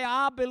you say,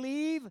 I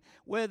believe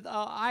with,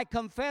 I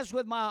confess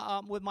with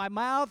my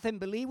mouth and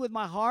believe with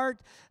my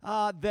heart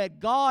that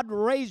God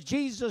raised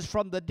Jesus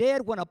from the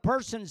dead. When a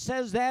person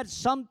says that,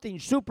 something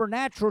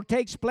supernatural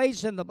takes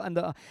place in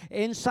the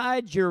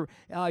inside your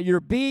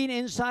being,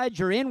 inside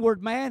your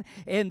inward man,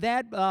 and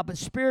that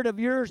spirit of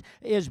yours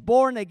is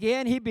born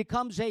again. He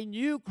becomes a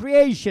new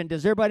creation.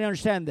 Does everybody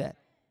understand that?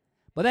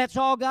 But that's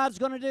all God's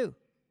going to do.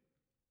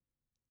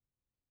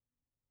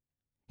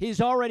 He's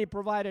already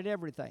provided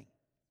everything.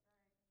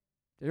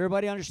 Does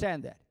everybody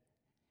understand that?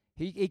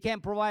 He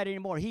can't provide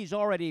anymore. He's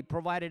already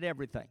provided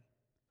everything.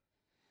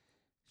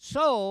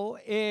 So,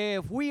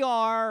 if we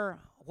are,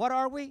 what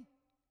are we?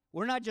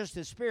 We're not just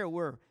a spirit.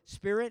 We're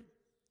spirit,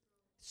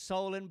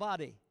 soul, and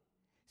body.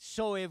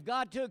 So, if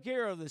God took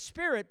care of the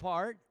spirit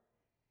part,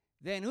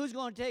 then who's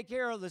going to take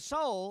care of the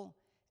soul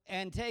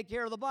and take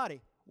care of the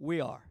body? We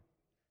are.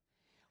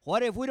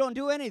 What if we don't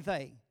do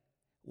anything?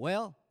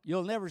 Well,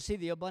 you'll never see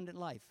the abundant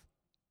life.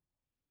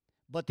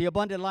 But the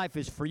abundant life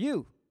is for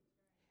you.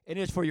 It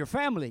is for your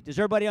family. Does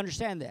everybody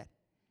understand that?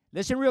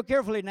 Listen real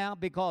carefully now,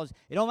 because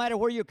it don't matter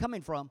where you're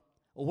coming from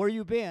or where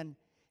you've been,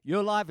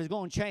 your life is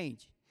going to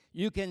change.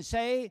 You can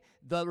say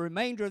the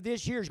remainder of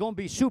this year is going to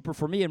be super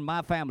for me and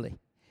my family.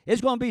 It's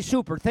going to be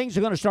super. Things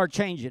are going to start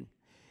changing.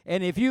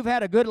 And if you've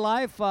had a good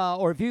life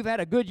or if you've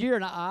had a good year,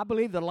 and I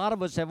believe that a lot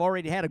of us have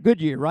already had a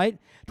good year, right?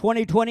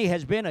 2020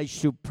 has been a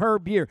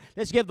superb year.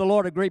 Let's give the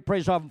Lord a great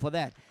praise offering for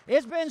that.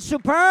 It's been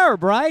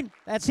superb, right?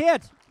 That's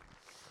it.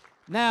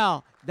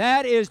 Now,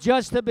 that is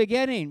just the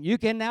beginning. You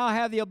can now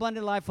have the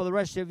abundant life for the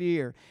rest of the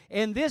year.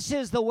 And this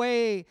is the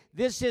way,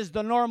 this is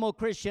the normal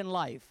Christian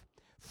life.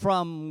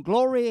 From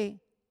glory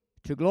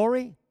to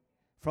glory,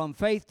 from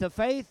faith to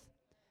faith,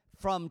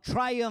 from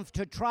triumph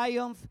to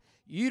triumph.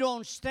 You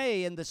don't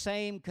stay in the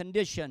same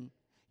condition.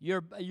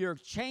 You're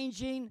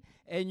changing,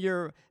 and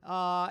you're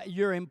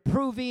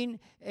improving,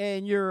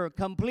 and you're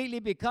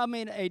completely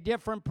becoming a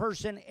different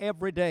person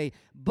every day.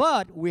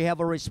 But we have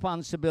a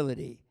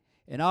responsibility.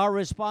 And our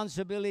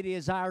responsibility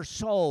is our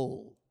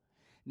soul.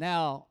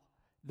 Now,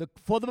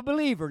 for the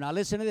believer, now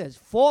listen to this.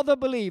 For the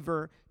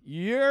believer,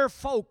 your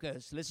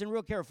focus, listen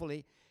real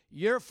carefully,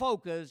 your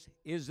focus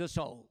is the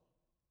soul.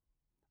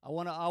 I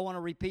want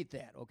to repeat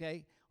that,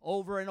 okay?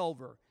 Over and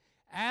over.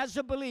 As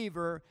a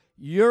believer,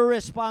 your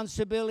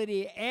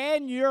responsibility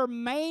and your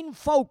main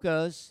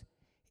focus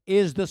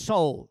is the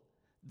soul.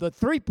 The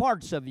three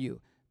parts of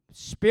you,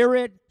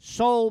 spirit,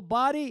 soul,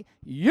 body,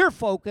 your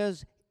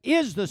focus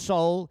is the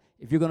soul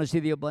if you're going to see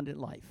the abundant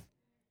life.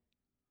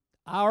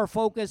 Our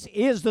focus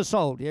is the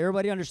soul. Did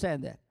everybody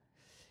understand that?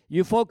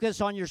 You focus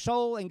on your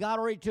soul, and God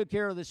already took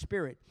care of the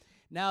spirit.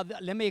 Now,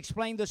 let me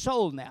explain the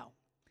soul now.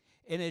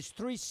 And it's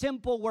three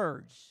simple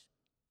words,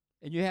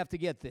 and you have to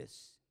get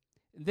this.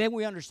 And then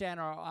we understand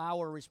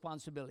our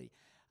responsibility.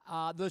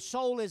 The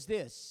soul is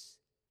this: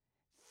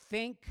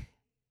 think,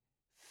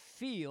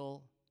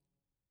 feel,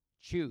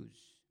 choose.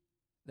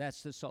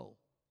 That's the soul.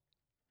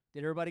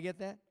 Did everybody get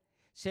that?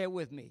 Say it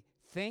with me.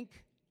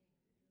 Think,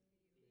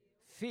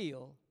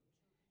 feel,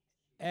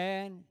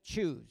 and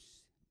choose.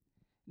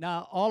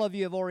 Now, all of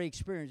you have already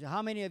experienced it.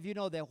 How many of you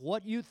know that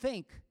what you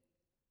think,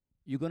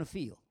 you're going to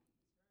feel?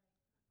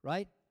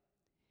 Right?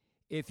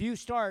 If you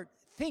start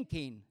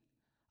thinking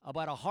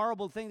about a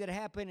horrible thing that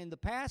happened in the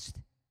past,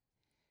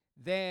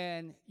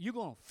 then you're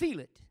going to feel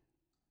it,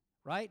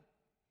 right?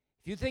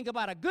 If you think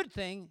about a good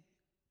thing,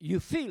 you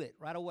feel it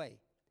right away.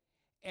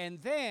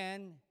 And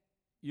then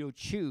you'll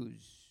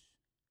choose.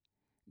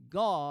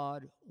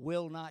 God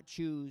will not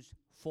choose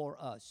for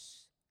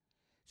us.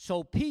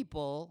 So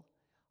people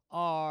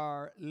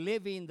are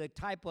living the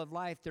type of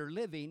life they're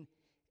living,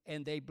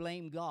 and they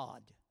blame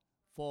God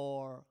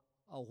for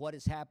what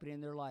is happening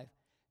in their life.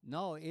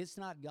 No, it's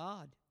not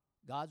God.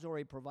 God's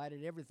already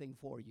provided everything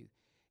for you.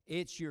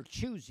 It's your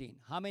choosing.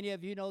 How many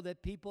of you know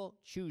that people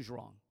choose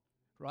wrong,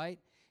 right?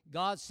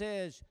 God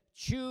says,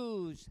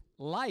 choose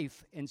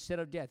life instead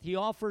of death.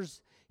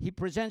 He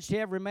presents to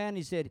every man,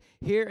 he said,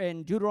 here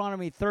in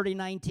Deuteronomy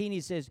 30:19,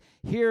 he says,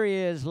 here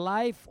is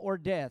life or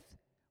death.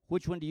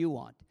 Which one do you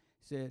want?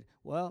 He said,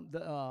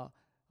 well,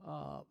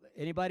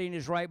 anybody in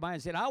his right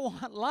mind said, I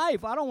want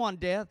life. I don't want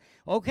death.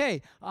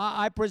 Okay,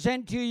 I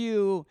present to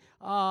you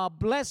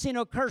blessing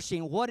or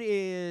cursing. What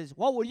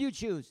will you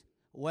choose?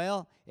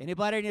 Well,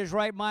 anybody in his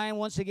right mind,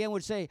 once again,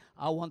 would say,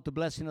 I want the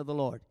blessing of the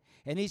Lord.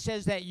 And he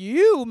says that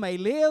you may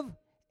live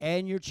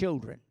and your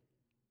children.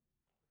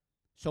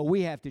 So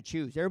we have to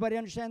choose. Everybody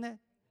understand that?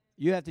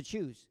 You have to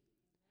choose.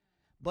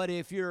 But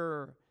if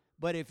your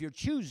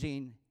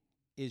choosing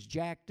is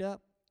jacked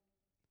up,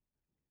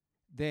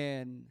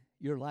 then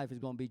your life is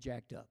going to be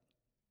jacked up,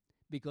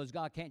 because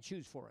God can't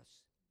choose for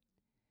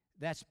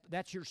us.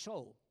 That's your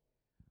soul.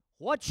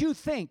 What you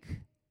think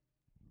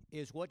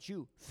is what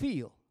you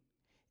feel,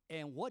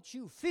 and what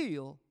you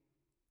feel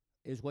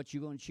is what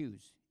you're going to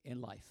choose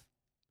in life.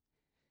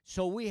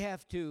 So we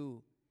have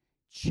to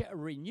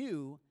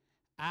renew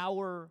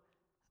our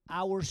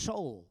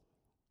soul,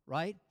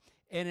 right?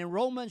 And in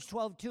Romans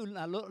 12:2,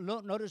 now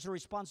notice the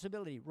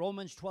responsibility.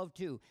 Romans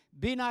 12:2.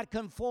 Be not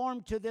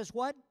conformed to this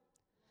what?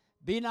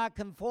 Be not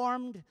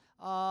conformed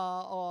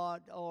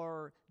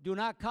or do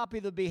not copy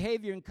the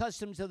behavior and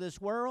customs of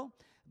this world,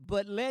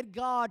 but let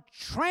God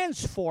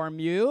transform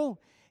you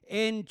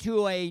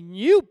into a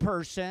new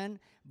person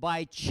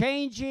by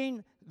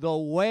changing the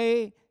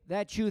way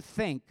that you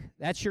think.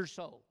 That's your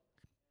soul.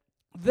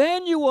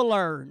 Then you will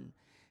learn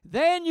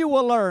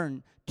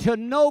to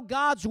know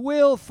God's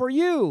will for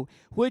you,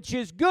 which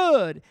is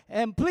good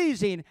and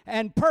pleasing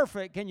and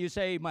perfect. Can you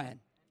say amen?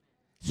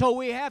 So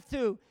we have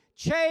to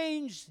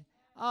change.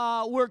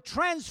 We're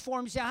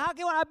transformed. You say, how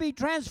can I be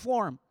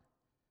transformed?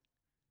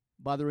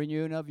 By the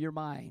renewing of your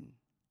mind,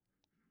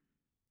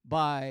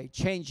 by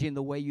changing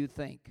the way you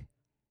think.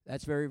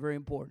 That's very, very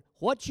important.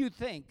 What you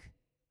think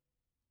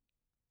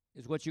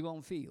is what you're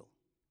going to feel.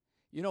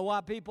 You know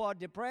why people are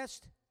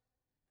depressed?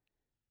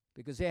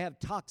 Because they have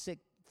toxic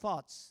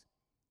thoughts.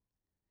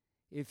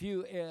 If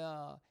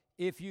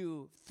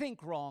you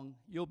think wrong,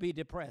 you'll be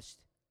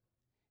depressed.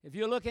 If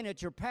you're looking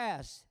at your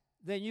past,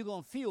 then you're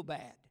going to feel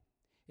bad.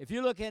 If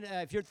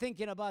you're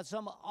thinking about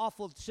some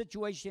awful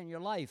situation in your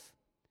life,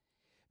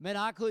 man,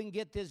 I couldn't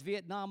get this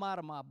Vietnam out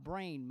of my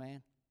brain,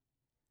 man,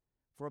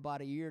 for about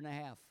a year and a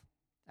half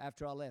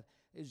after I left.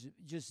 It's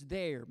just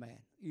there, man,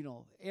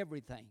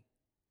 everything.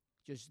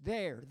 Just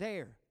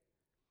there.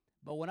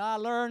 But when I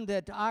learned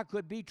that I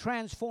could be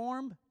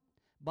transformed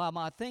by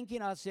my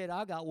thinking, I said,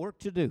 I got work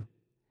to do.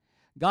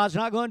 God's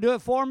not going to do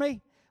it for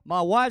me.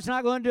 My wife's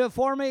not going to do it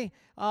for me.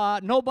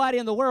 Nobody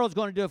in the world is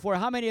going to do it for you.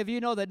 How many of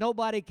you know that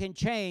nobody can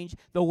change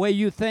the way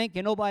you think,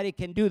 and nobody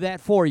can do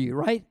that for you,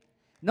 right?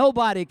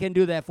 Nobody can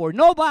do that for you.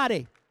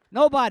 Nobody.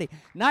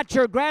 Not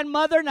your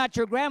grandmother, not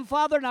your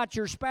grandfather, not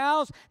your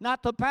spouse,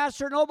 not the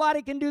pastor.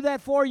 Nobody can do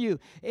that for you.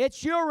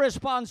 It's your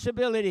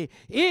responsibility.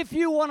 If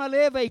you want to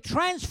live a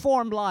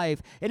transformed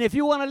life, and if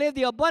you want to live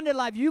the abundant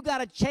life, you got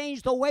to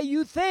change the way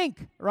you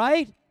think,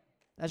 right?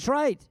 That's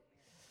right.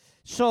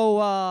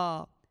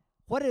 So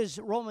what is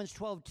Romans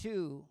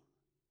 12:2?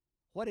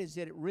 What does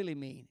it really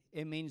mean?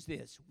 It means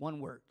this, one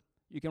word.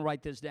 You can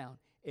write this down.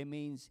 It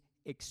means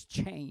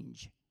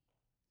exchange.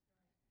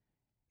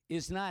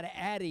 It's not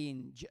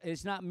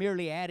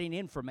merely adding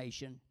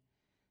information.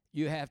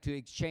 You have to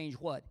exchange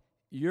what?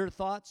 Your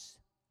thoughts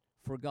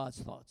for God's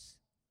thoughts.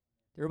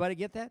 Everybody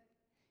get that?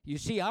 You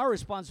see, our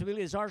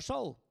responsibility is our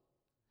soul.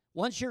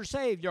 Once you're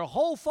saved, your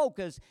whole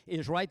focus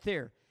is right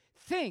there.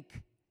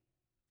 Think,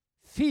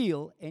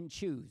 feel, and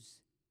choose.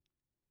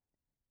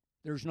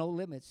 There's no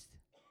limits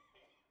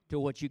to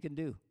what you can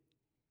do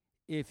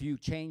if you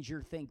change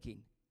your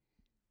thinking.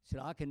 Said,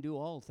 I can do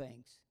all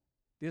things.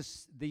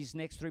 These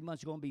next 3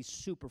 months are going to be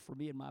super for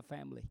me and my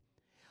family.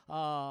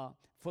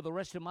 For the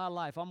rest of my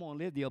life, I'm going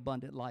to live the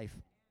abundant life.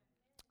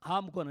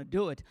 I'm going to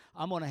do it.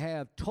 I'm going to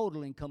have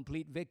total and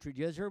complete victory.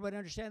 Does everybody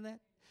understand that?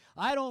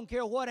 I don't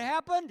care what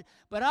happened,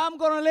 but I'm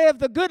going to live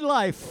the good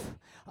life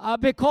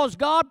because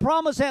God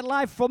promised that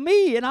life for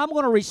me, and I'm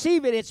going to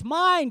receive it. It's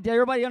mine. Does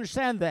everybody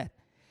understand that?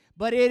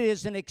 But it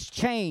is an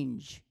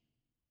exchange.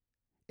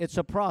 It's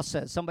a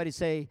process. Somebody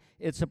say,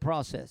 it's a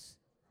process.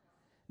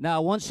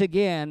 Now, once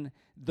again,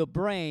 the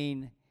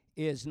brain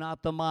is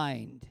not the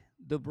mind.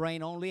 The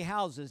brain only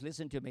houses,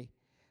 listen to me,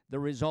 the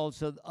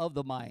results of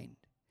the mind.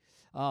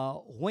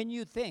 When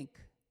you think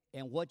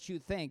and what you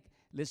think,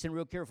 listen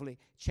real carefully,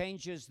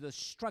 changes the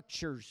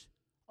structures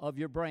of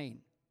your brain.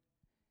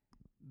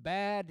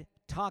 Bad,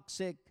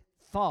 toxic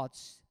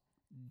thoughts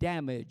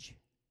damage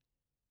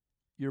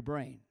your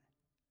brain,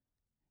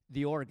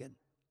 the organ.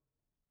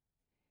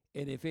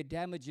 And if it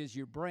damages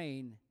your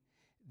brain,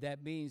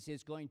 that means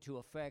it's going to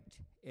affect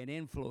and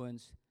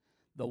influence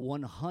the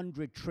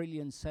 100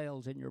 trillion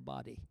cells in your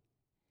body.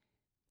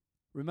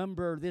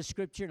 Remember this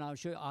scripture, and I'll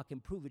show you, I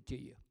can prove it to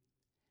you.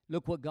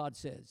 Look what God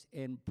says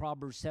in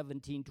Proverbs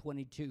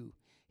 17:22.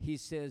 He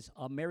says,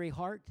 a merry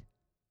heart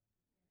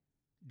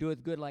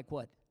doeth good like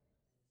what?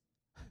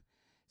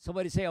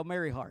 Somebody say, a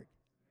merry heart.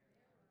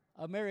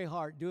 A merry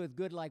heart doeth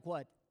good like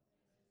what?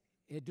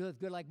 It doeth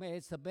good like medicine.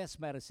 It's the best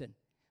medicine.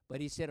 But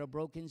he said, a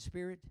broken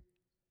spirit,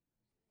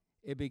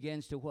 it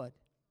begins to what?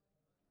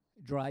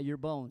 Dry your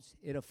bones.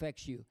 It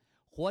affects you.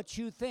 What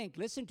you think,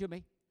 listen to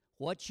me,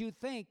 what you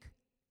think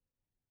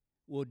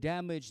will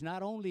damage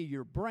not only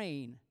your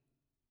brain,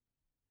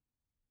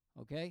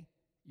 okay,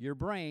 your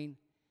brain,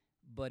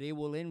 but it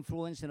will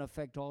influence and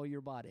affect all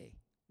your body.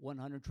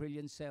 100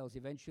 trillion cells.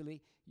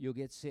 Eventually, you'll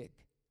get sick.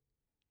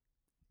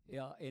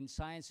 And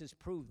science has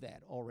proved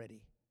that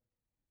already.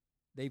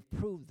 They've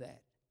proved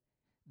that.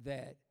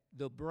 that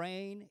the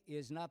brain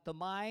is not the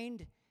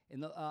mind,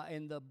 and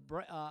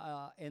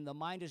the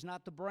mind is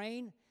not the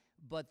brain,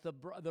 but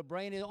the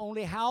brain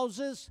only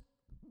houses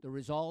the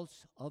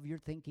results of your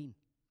thinking.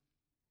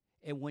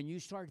 And when you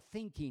start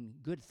thinking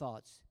good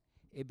thoughts,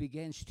 it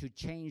begins to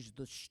change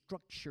the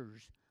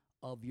structures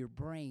of your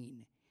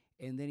brain,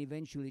 and then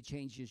eventually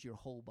changes your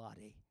whole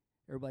body.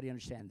 Everybody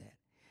understand that?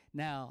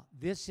 Now,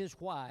 this is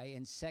why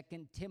in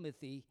 2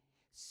 Timothy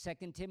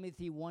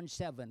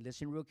 1:7,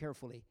 listen real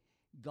carefully,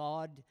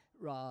 God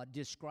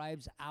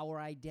describes our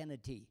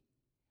identity.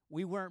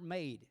 We weren't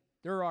made.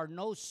 There are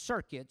no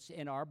circuits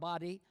in our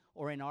body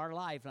or in our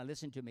life, now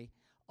listen to me,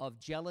 of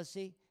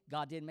jealousy.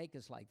 God didn't make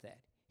us like that.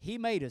 He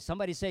made us.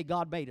 Somebody say,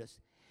 God made us.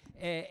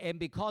 And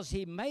because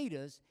He made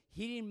us,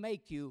 He didn't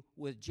make you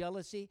with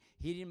jealousy.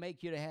 He didn't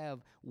make you to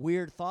have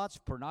weird thoughts,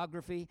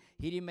 pornography.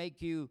 He didn't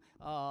make you,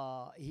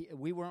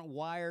 we weren't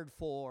wired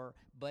for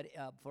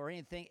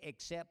anything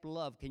except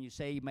love. Can you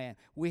say amen?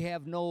 We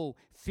have no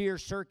fear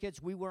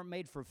circuits. We weren't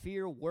made for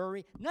fear,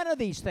 worry, none of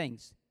these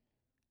things.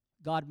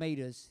 God made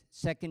us.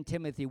 2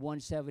 Timothy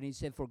 1:7, He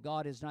said, for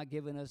God has not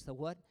given us the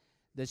what?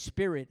 The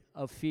spirit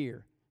of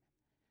fear.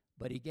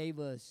 But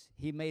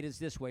He made us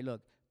this way.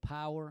 Look,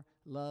 power,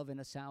 love, and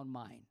a sound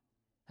mind.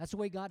 That's the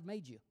way God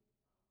made you.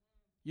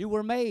 You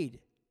were made.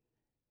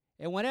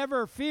 And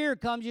whenever fear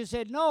comes, you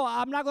said, no,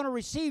 I'm not going to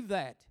receive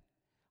that.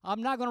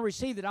 I'm not going to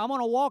receive it. I'm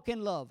going to walk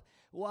in love.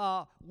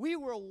 We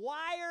were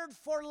wired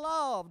for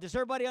love. Does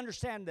everybody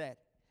understand that?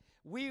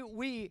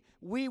 We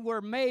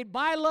were made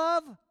by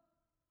love.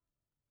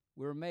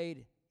 We were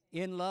made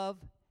in love.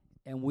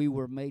 And we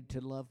were made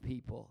to love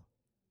people.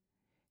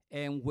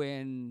 And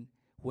when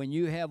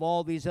you have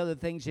all these other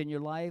things in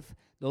your life,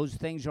 those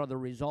things are the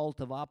result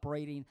of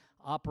operating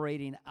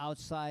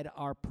outside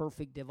our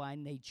perfect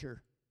divine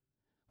nature.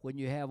 When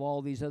you have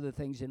all these other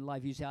things in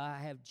life, you say, I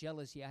have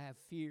jealousy, I have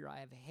fear, I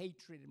have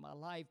hatred in my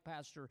life,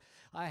 Pastor.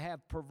 I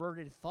have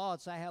perverted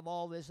thoughts, I have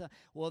all this.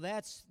 Well,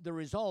 that's the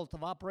result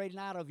of operating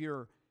out of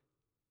your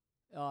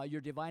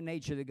divine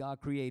nature that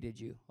God created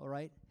you, all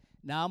right?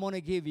 Now, I'm going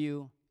to give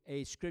you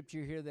a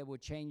scripture here that will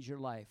change your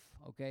life,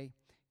 okay?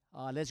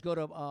 Let's go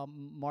to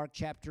Mark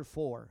chapter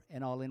 4,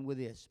 and I'll end with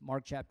this.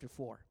 Mark chapter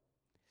 4.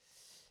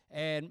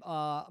 And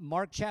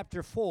Mark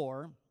chapter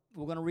 4,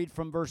 we're going to read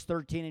from verse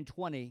 13 and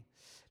 20.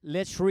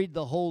 Let's read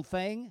the whole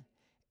thing,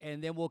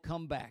 and then we'll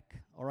come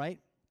back, all right?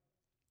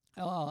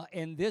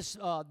 And this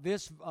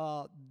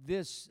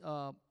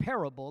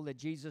parable that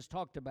Jesus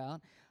talked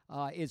about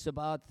is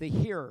about the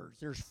hearers.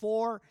 There's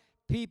four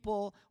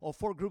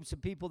groups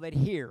of people that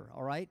hear,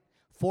 all right?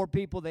 4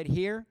 people that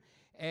hear.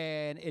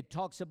 And it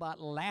talks about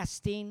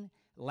lasting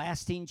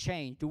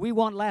change. Do we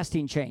want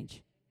lasting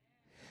change?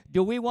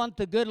 Do we want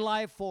the good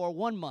life for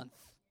 1 month?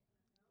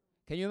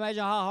 Can you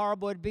imagine how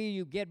horrible it would be?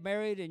 You get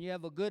married and you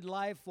have a good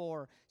life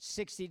for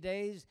 60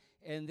 days,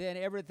 and then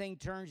everything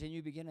turns and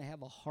you begin to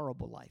have a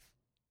horrible life.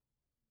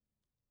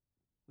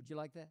 Would you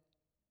like that?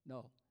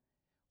 No.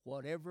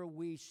 Whatever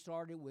we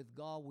started with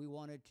God, we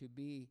want it to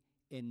be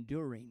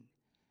enduring.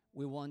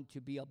 We want to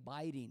be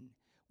abiding.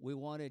 We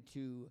want it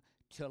to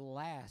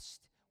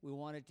last. We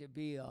want it to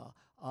be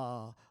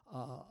a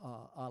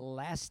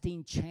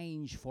lasting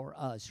change for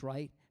us,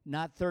 right?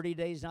 Not 30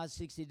 days, not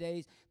 60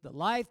 days. The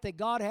life that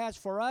God has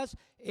for us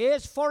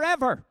is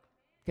forever.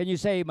 Can you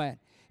say amen?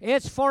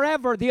 It's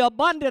forever, the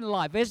abundant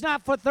life. It's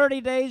not for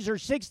 30 days or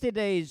 60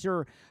 days.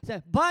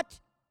 But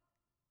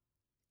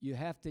you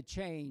have to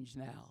change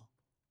now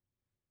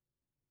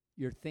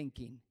your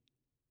thinking.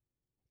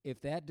 If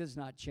that does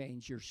not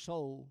change, your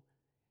soul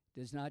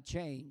does not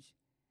change,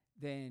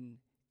 then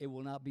it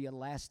will not be a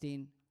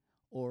lasting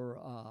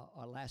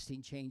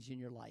change in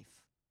your life.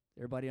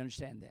 Everybody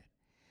understand that?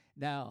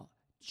 Now,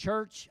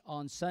 church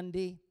on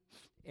Sunday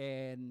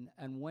and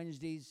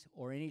Wednesdays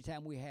or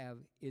anytime we have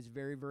is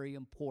very, very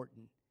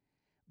important.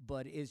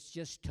 But it's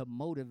just to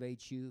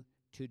motivate you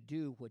to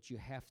do what you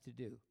have to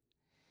do.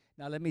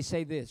 Now, let me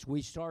say this.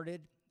 We've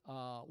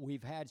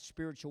had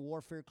spiritual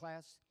warfare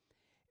class,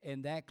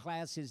 and that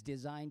class is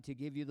designed to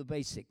give you the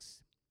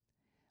basics,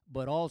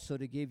 but also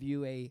to give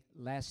you a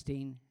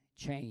lasting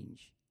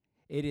change.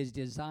 It is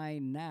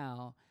designed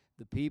now,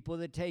 the people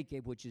that take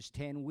it, which is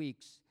 10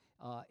 weeks,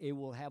 it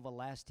will have a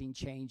lasting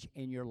change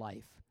in your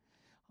life.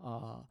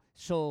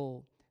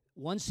 So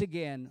once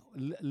again,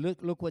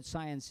 look what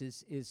science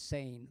is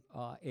saying,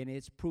 and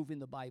it's proving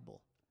the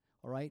Bible,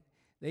 all right?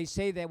 They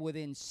say that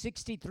within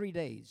 63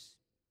 days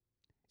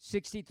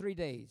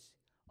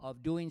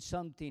of doing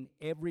something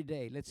every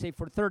day, let's say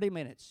for 30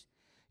 minutes,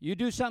 you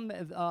do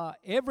something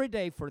every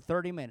day for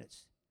 30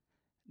 minutes,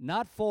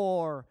 not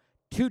for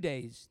 2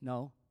 days,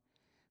 no.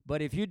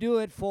 But if you do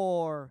it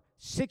for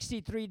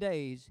 63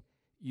 days,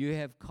 you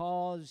have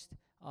caused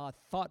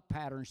thought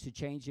patterns to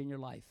change in your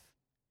life.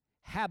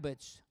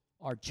 Habits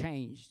are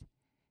changed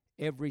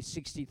every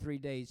 63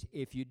 days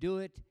if you do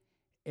it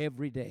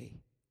every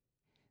day.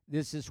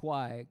 This is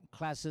why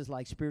classes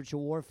like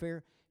spiritual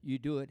warfare, you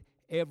do it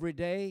every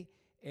day,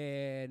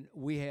 and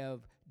we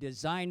have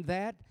designed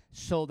that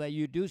so that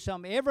you do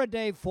something every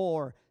day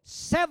for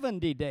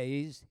 70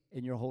 days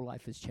and your whole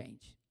life has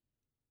changed.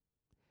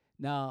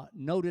 Now,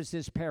 notice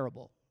this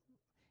parable.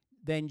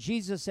 Then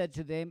Jesus said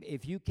to them,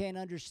 if you can't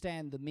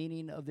understand the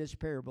meaning of this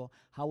parable,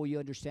 how will you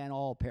understand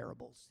all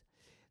parables?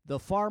 The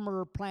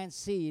farmer plants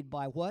seed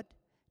by what?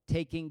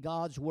 Taking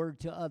God's word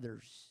to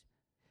others.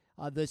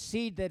 The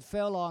seed that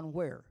fell on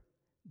where?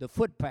 The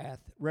footpath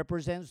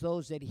represents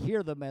those that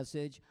hear the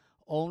message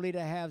only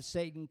to have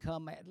Satan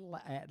come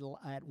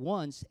at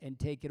once and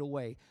take it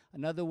away.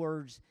 In other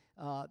words,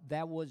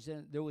 there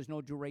was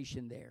no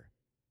duration there.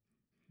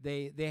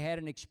 They had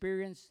an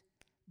experience,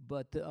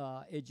 but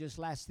it just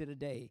lasted a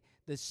day.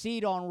 The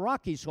seed on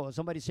rocky soil,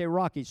 somebody say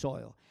rocky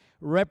soil,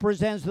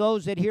 represents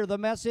those that hear the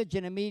message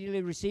and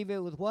immediately receive it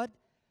with what?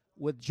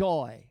 With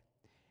joy.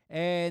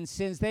 And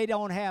since they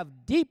don't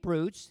have deep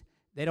roots,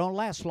 they don't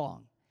last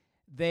long.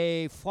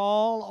 They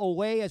fall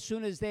away as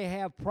soon as they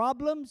have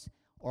problems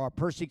or are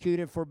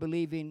persecuted for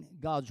believing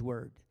God's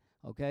word.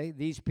 Okay?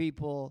 These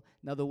people,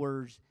 in other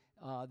words,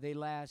 they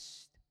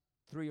last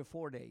 3 or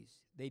 4 days.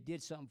 They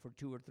did something for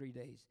 2 or 3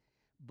 days.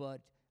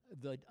 But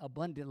the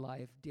abundant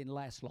life didn't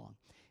last long.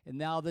 And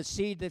now the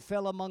seed that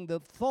fell among the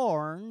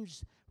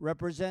thorns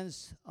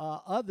represents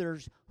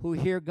others who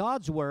hear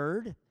God's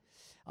word,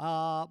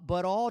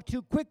 but all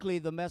too quickly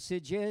the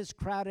message is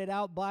crowded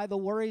out by the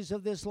worries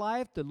of this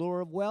life, the lure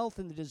of wealth,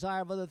 and the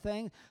desire of other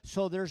things,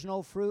 so there's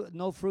no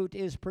fruit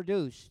is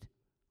produced.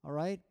 All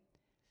right?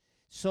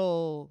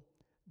 So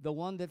the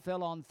one that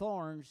fell on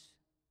thorns,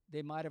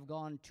 they might have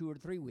gone 2 or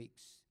 3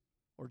 weeks,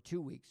 or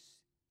 2 weeks.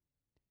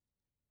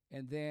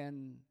 And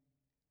then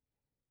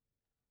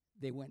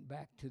they went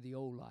back to the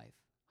old life.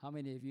 How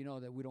many of you know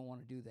that we don't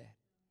want to do that?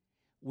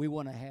 We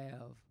want to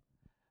have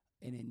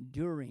an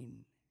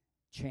enduring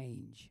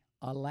change,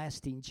 a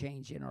lasting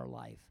change in our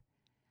life.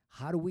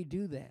 How do we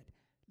do that?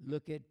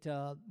 Look at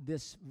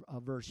this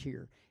verse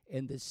here.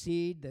 And the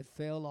seed that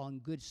fell on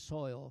good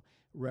soil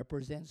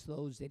represents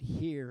those that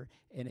hear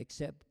and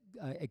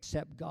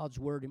accept God's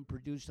word and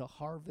produce a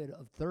harvest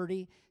of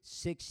 30,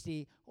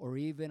 60, or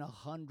even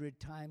 100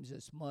 times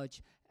as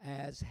much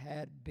as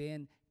had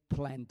been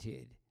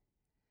planted.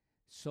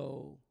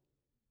 So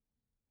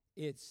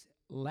it's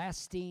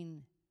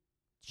lasting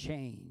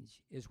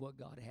change is what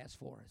God has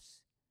for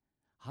us.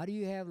 How do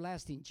you have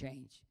lasting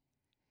change?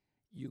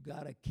 You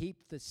got to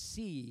keep the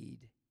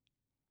seed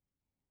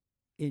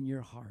in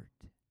your heart.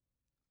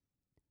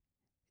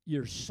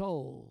 Your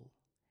soul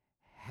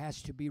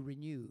has to be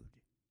renewed.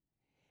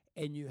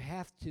 And you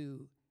have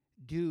to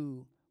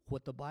do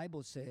what the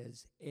Bible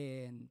says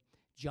in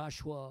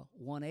Joshua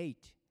 1:8,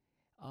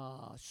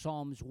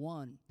 Psalms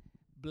 1.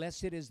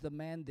 Blessed is the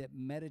man that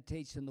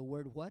meditates in the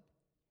word what?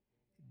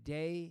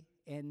 Day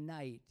and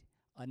night.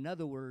 In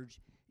other words,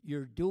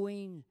 you're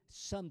doing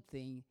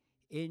something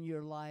in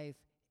your life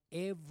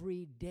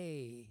every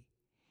day.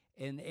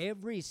 And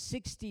every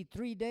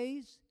 63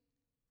 days,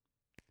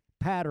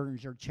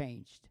 patterns are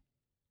changed.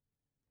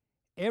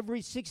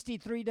 Every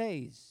 63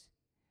 days,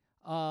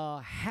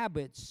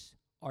 habits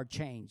are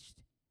changed.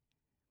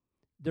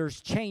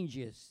 There's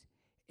changes.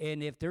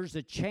 And if there's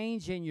a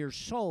change in your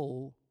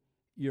soul,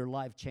 your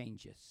life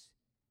changes.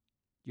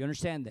 Do you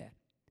understand that?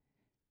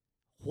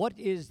 What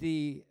is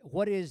the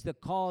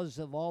cause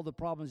of all the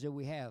problems that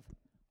we have?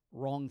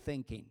 Wrong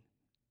thinking.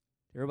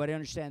 Everybody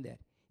understand that?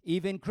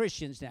 Even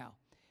Christians now.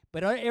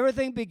 But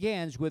everything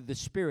begins with the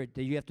spirit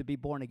that you have to be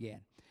born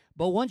again.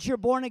 But once you're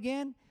born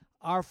again,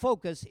 our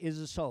focus is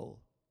the soul.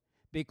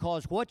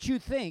 Because what you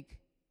think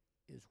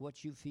is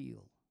what you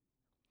feel.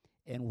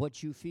 And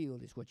what you feel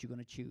is what you're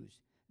going to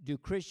choose. Do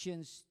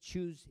Christians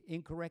choose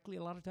incorrectly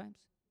a lot of times?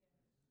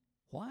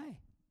 Why?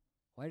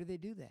 Why do they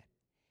do that?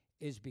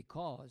 It's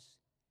because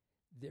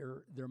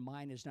their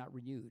mind is not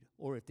renewed.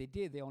 Or if they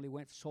did, they only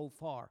went so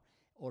far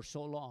or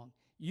so long.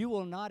 You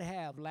will not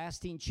have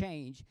lasting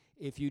change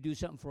if you do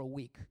something for a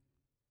week.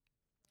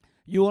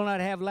 You will not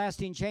have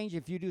lasting change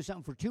if you do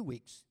something for 2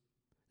 weeks.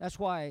 That's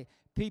why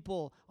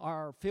people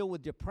are filled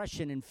with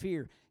depression and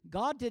fear.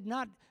 God did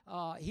not,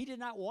 He did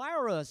not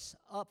wire us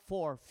up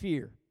for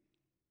fear.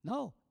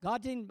 No,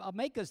 God didn't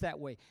make us that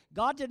way.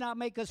 God did not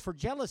make us for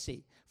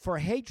jealousy, for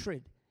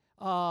hatred,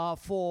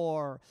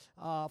 for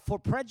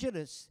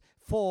prejudice,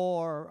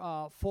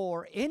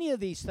 for any of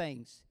these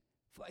things.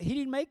 He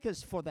didn't make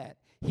us for that.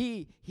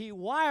 He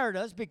wired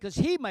us because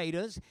He made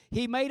us.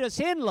 He made us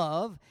in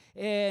love,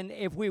 and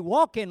if we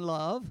walk in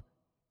love,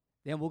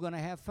 then we're going to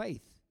have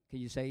faith. Can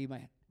you say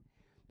amen?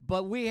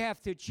 But we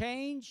have to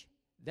change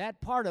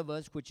that part of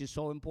us, which is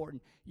so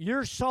important.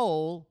 Your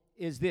soul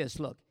is this.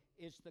 Look,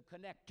 it's the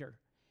connector.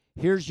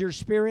 Here's your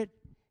spirit.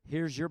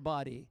 Here's your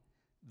body.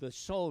 The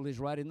soul is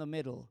right in the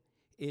middle.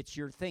 It's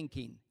your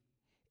thinking.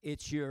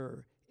 It's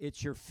your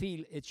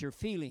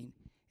feeling,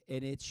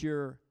 and it's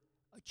your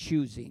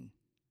choosing.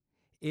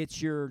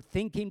 It's your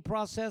thinking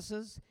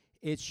processes.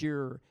 It's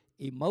your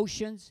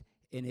emotions,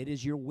 and it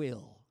is your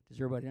will. Does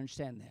everybody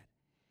understand that?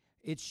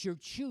 It's your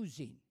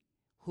choosing.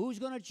 Who's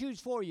going to choose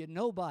for you?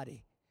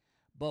 Nobody.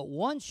 But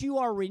once you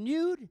are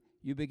renewed,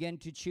 you begin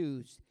to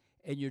choose.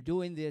 and you're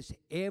doing this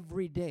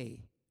every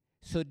day.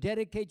 So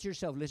dedicate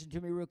yourself. Listen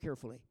to me real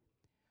carefully.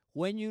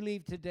 When you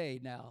leave today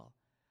now,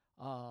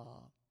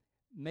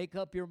 make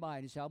up your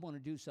mind and say, I'm going to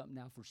do something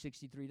now for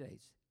 63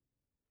 days.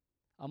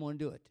 I'm going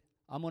to do it.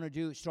 I'm going to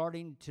do,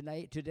 starting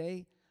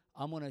today,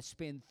 I'm going to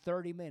spend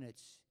 30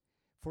 minutes.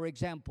 For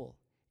example,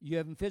 you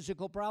having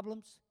physical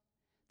problems?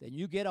 Then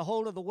you get a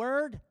hold of the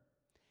Word,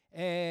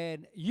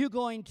 and you're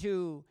going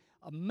to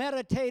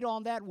meditate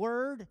on that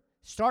Word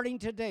starting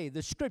today,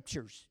 the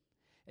Scriptures.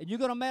 And you're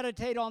going to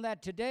meditate on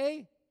that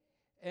today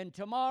and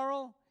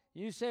tomorrow.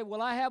 You say,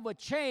 well, I have a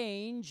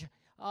change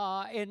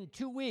in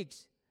 2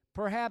 weeks.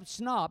 Perhaps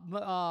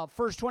not.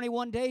 First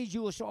 21 days,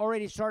 you will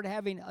already start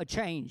having a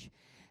change.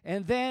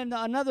 And then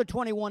another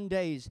 21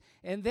 days.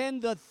 And then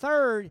the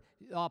third,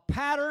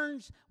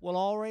 patterns will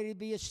already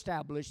be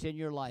established in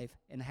your life,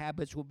 and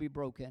habits will be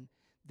broken.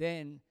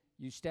 Then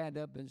you stand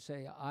up and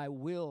say, I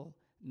will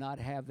not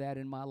have that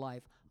in my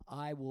life.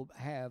 I will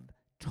have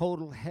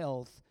total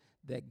health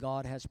that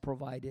God has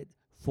provided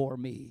for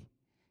me.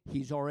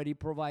 He's already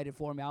provided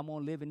for me. I'm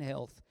going to live in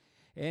health.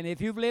 And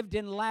if you've lived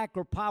in lack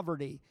or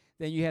poverty,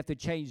 then you have to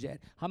change that.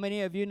 How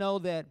many of you know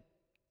that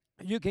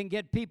you can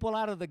get people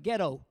out of the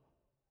ghetto?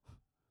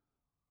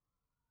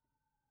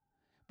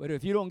 But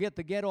if you don't get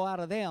the ghetto out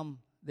of them,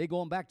 they're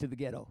going back to the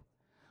ghetto.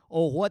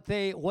 Or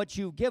what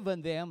you've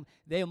given them,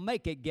 they'll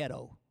make it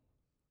ghetto.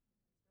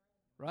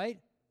 Right?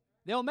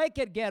 They'll make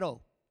it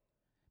ghetto.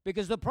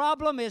 Because the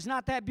problem is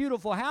not that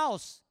beautiful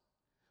house,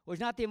 or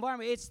it's not the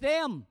environment, it's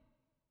them.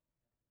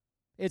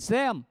 It's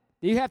them.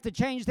 You have to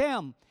change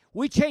them.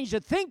 We change the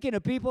thinking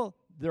of people,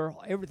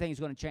 everything's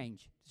going to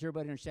change. Does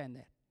everybody understand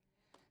that?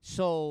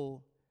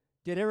 So,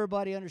 did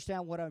everybody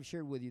understand what I've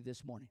shared with you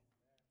this morning?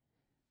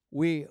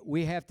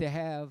 We have to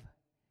have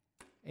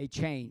a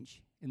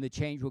change, and the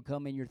change will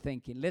come in your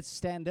thinking. Let's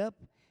stand up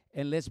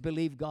and let's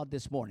believe God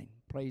this morning.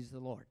 Praise the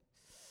Lord.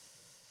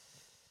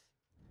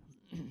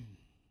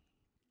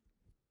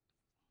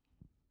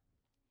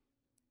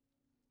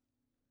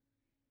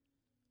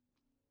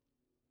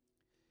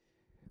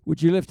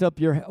 Would you lift up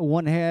your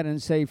one hand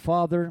and say,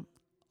 Father,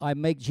 I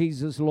make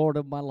Jesus Lord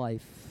of my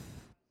life.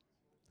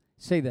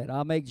 Say that.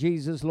 I make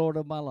Jesus Lord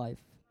of my life.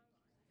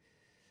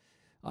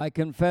 I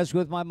confess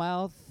with my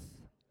mouth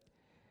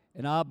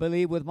and I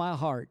believe with my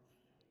heart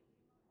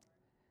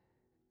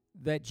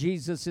that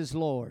Jesus is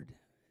Lord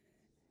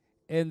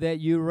and that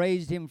you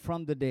raised him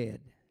from the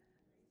dead.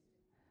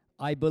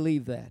 I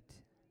believe that.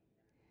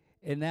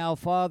 And now,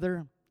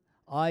 Father,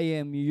 I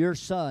am your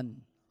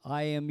son.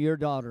 I am your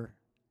daughter.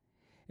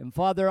 And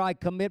Father, I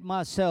commit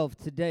myself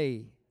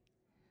today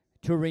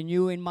to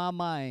renewing my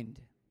mind,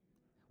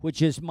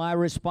 which is my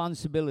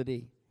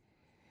responsibility.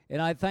 And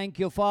I thank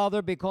you,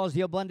 Father, because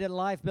the abundant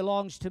life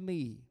belongs to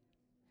me.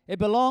 It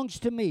belongs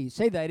to me.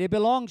 Say that. It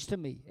belongs to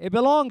me. It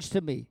belongs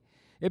to me.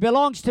 It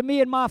belongs to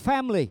me and my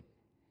family.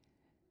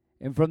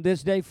 And from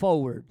this day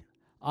forward,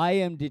 I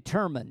am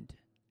determined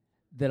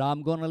that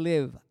I'm going to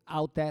live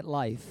out that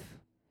life.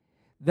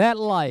 That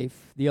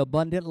life, the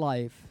abundant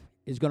life,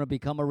 is going to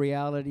become a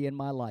reality in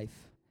my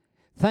life.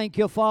 Thank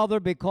you, Father,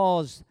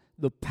 because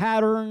the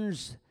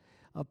patterns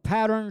of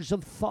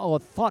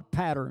thought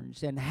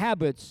patterns and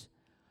habits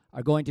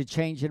are going to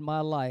change in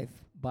my life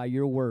by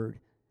your word.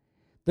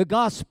 The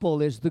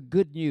gospel is the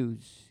good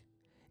news.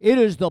 It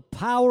is the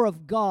power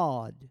of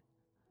God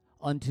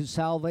unto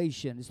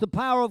salvation. It's the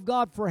power of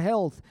God for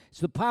health. It's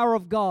the power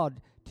of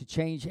God to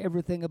change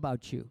everything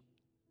about you.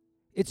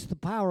 It's the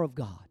power of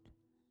God.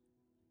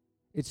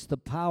 It's the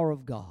power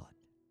of God.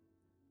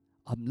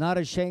 I'm not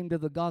ashamed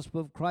of the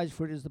gospel of Christ,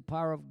 for it is the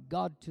power of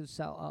God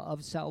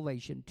of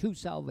salvation, to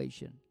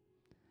salvation.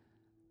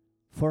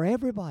 For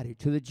everybody,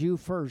 to the Jew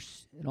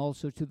first, and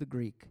also to the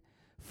Greek.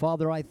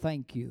 Father, I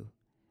thank you.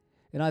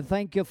 And I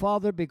thank you,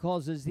 Father,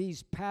 because as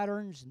these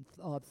patterns,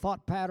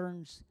 thought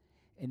patterns,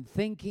 and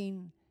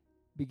thinking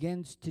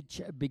begin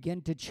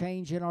to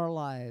change in our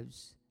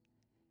lives,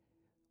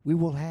 we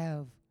will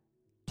have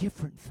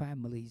different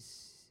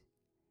families,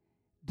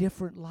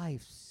 different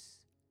lives.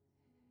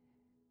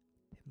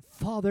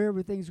 Father,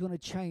 everything's going to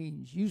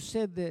change. You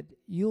said that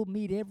you'll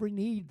meet every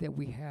need that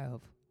we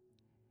have.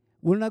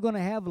 We're not going to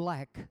have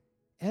lack,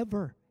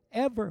 ever,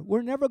 ever.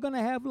 We're never going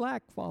to have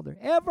lack, Father,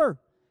 ever.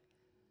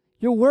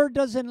 Your word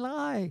doesn't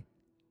lie.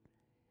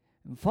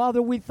 And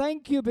Father, we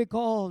thank you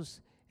because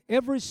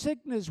every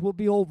sickness will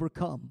be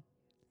overcome.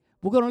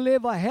 We're going to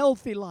live a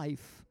healthy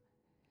life.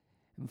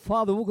 And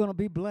Father, we're going to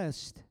be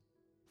blessed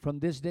from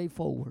this day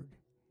forward.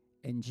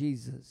 In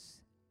Jesus'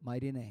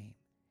 mighty name,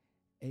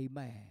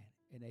 amen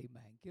and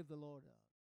amen. Give the Lord a